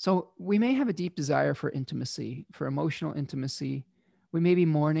 So we may have a deep desire for intimacy, for emotional intimacy. We may be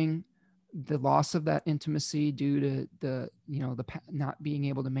mourning the loss of that intimacy due to the not being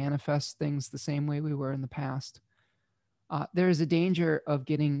able to manifest things the same way we were in the past. There is a danger of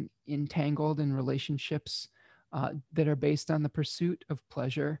getting entangled in relationships that are based on the pursuit of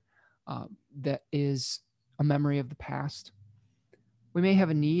pleasure that is a memory of the past. We may have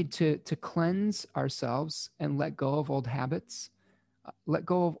a need to cleanse ourselves and let go of old habits, let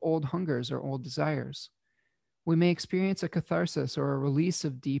go of old hungers or old desires. We may experience a catharsis or a release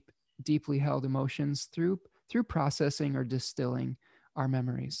of deeply held emotions through processing or distilling our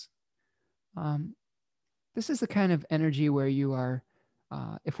memories. This is the kind of energy where you are,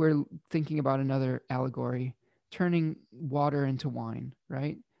 if we're thinking about another allegory, turning water into wine,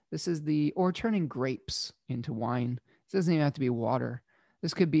 right? This is or turning grapes into wine. It doesn't even have to be water.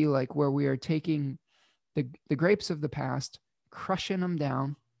 This could be like where we are taking the grapes of the past, crushing them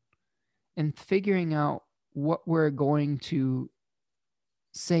down, and figuring out what we're going to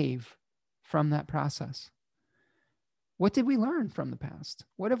save from that process. What did we learn from the past?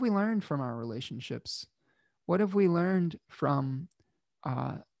 What have we learned from our relationships? What have we learned from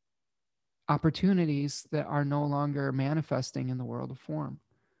opportunities that are no longer manifesting in the world of form?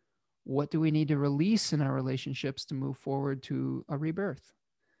 What do we need to release in our relationships to move forward to a rebirth?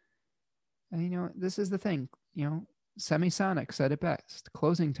 And, this is the thing, Semisonic said it best,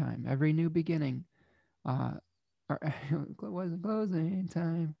 closing time, every new beginning. Closing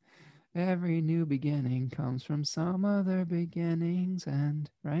time. Every new beginning comes from some other beginning's end,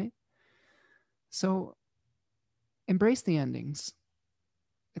 right? So embrace the endings.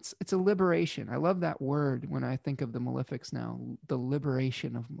 It's a liberation. I love that word when I think of the malefics now, the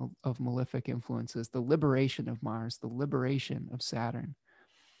liberation of malefic influences, the liberation of Mars, the liberation of Saturn.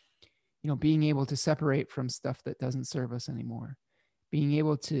 Being able to separate from stuff that doesn't serve us anymore, being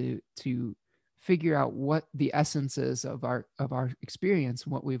able to figure out what the essence is of our experience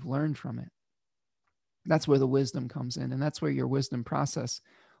and what we've learned from it. That's where the wisdom comes in. And that's where your wisdom process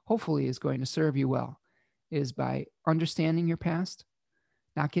hopefully is going to serve you well, is by understanding your past,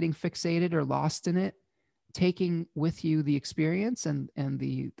 not getting fixated or lost in it, taking with you the experience and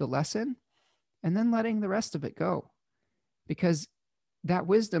the lesson, and then letting the rest of it go. Because that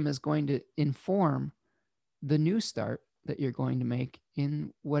wisdom is going to inform the new start that you're going to make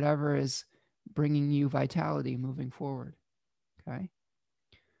in whatever is bringing you vitality moving forward. Okay.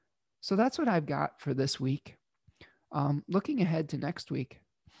 So that's what I've got for this week. Looking ahead to next week,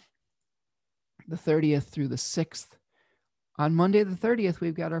 the 30th through the 6th. On Monday, the 30th,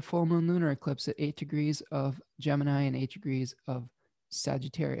 we've got our full moon lunar eclipse at 8 degrees of Gemini and 8 degrees of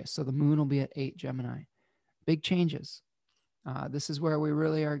Sagittarius. So the moon will be at 8 Gemini. Big changes. This is where we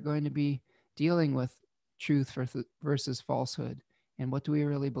really are going to be dealing with truth versus falsehood. And what do we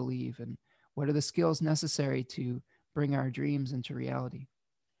really believe? And what are the skills necessary to bring our dreams into reality?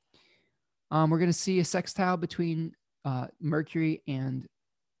 We're going to see a sextile between Mercury and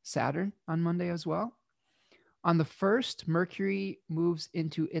Saturn on Monday as well. On the 1st, Mercury moves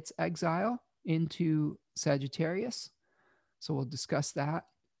into its exile into Sagittarius. So we'll discuss that.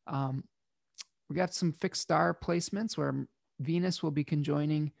 We got some fixed star placements where Venus will be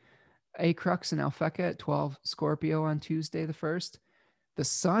conjoining Acrux and Alphecca at 12 Scorpio on Tuesday the 1st. The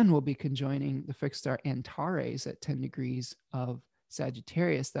Sun will be conjoining the fixed star Antares at 10 degrees of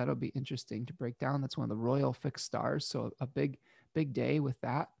Sagittarius. That'll be interesting to break down. That's one of the royal fixed stars. So a big day with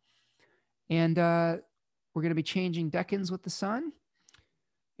that. And we're going to be changing decans with the Sun.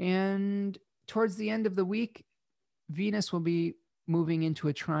 And towards the end of the week, Venus will be moving into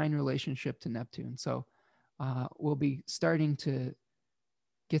a trine relationship to Neptune. So we'll be starting to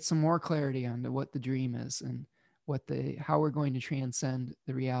get some more clarity on what the dream is and how we're going to transcend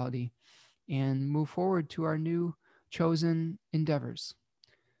the reality and move forward to our new chosen endeavors.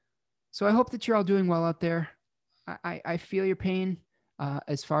 So I hope that you're all doing well out there. I feel your pain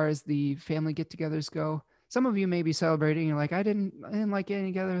as far as the family get-togethers go. Some of you may be celebrating. You're like, I didn't like getting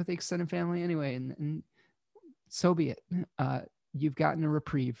together with the extended family anyway, and so be it. You've gotten a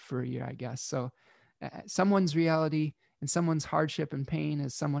reprieve for a year, I guess. So someone's reality and someone's hardship and pain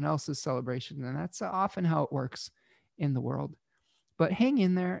is someone else's celebration, and that's often how it works in the world. But hang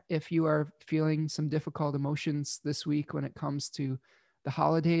in there if you are feeling some difficult emotions this week when it comes to the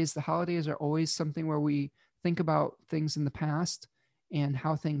holidays. The holidays are always something where we think about things in the past and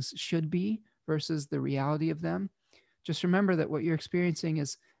how things should be versus the reality of them. Just remember that what you're experiencing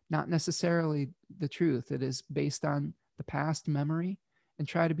is not necessarily the truth. It is based on the past memory, and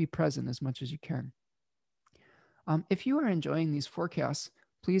try to be present as much as you can. If you are enjoying these forecasts,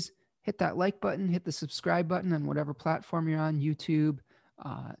 please hit that like button, hit the subscribe button on whatever platform you're on, YouTube,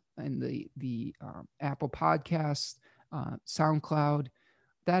 and the Apple Podcasts, SoundCloud.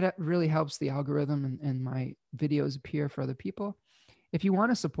 That really helps the algorithm and my videos appear for other people. If you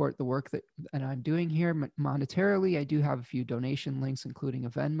want to support the work that I'm doing here monetarily, I do have a few donation links, including a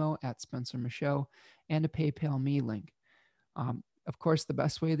Venmo at Spencer Michaud and a PayPal Me link. Of course, the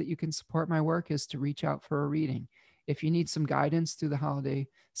best way that you can support my work is to reach out for a reading. If you need some guidance through the holiday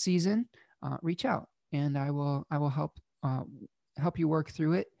season, reach out, and I will help you work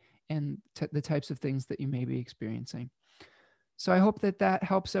through it and the types of things that you may be experiencing. So I hope that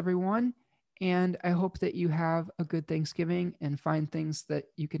helps everyone. And I hope that you have a good Thanksgiving and find things that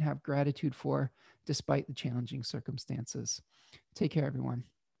you can have gratitude for despite the challenging circumstances. Take care, everyone.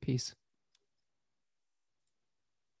 Peace.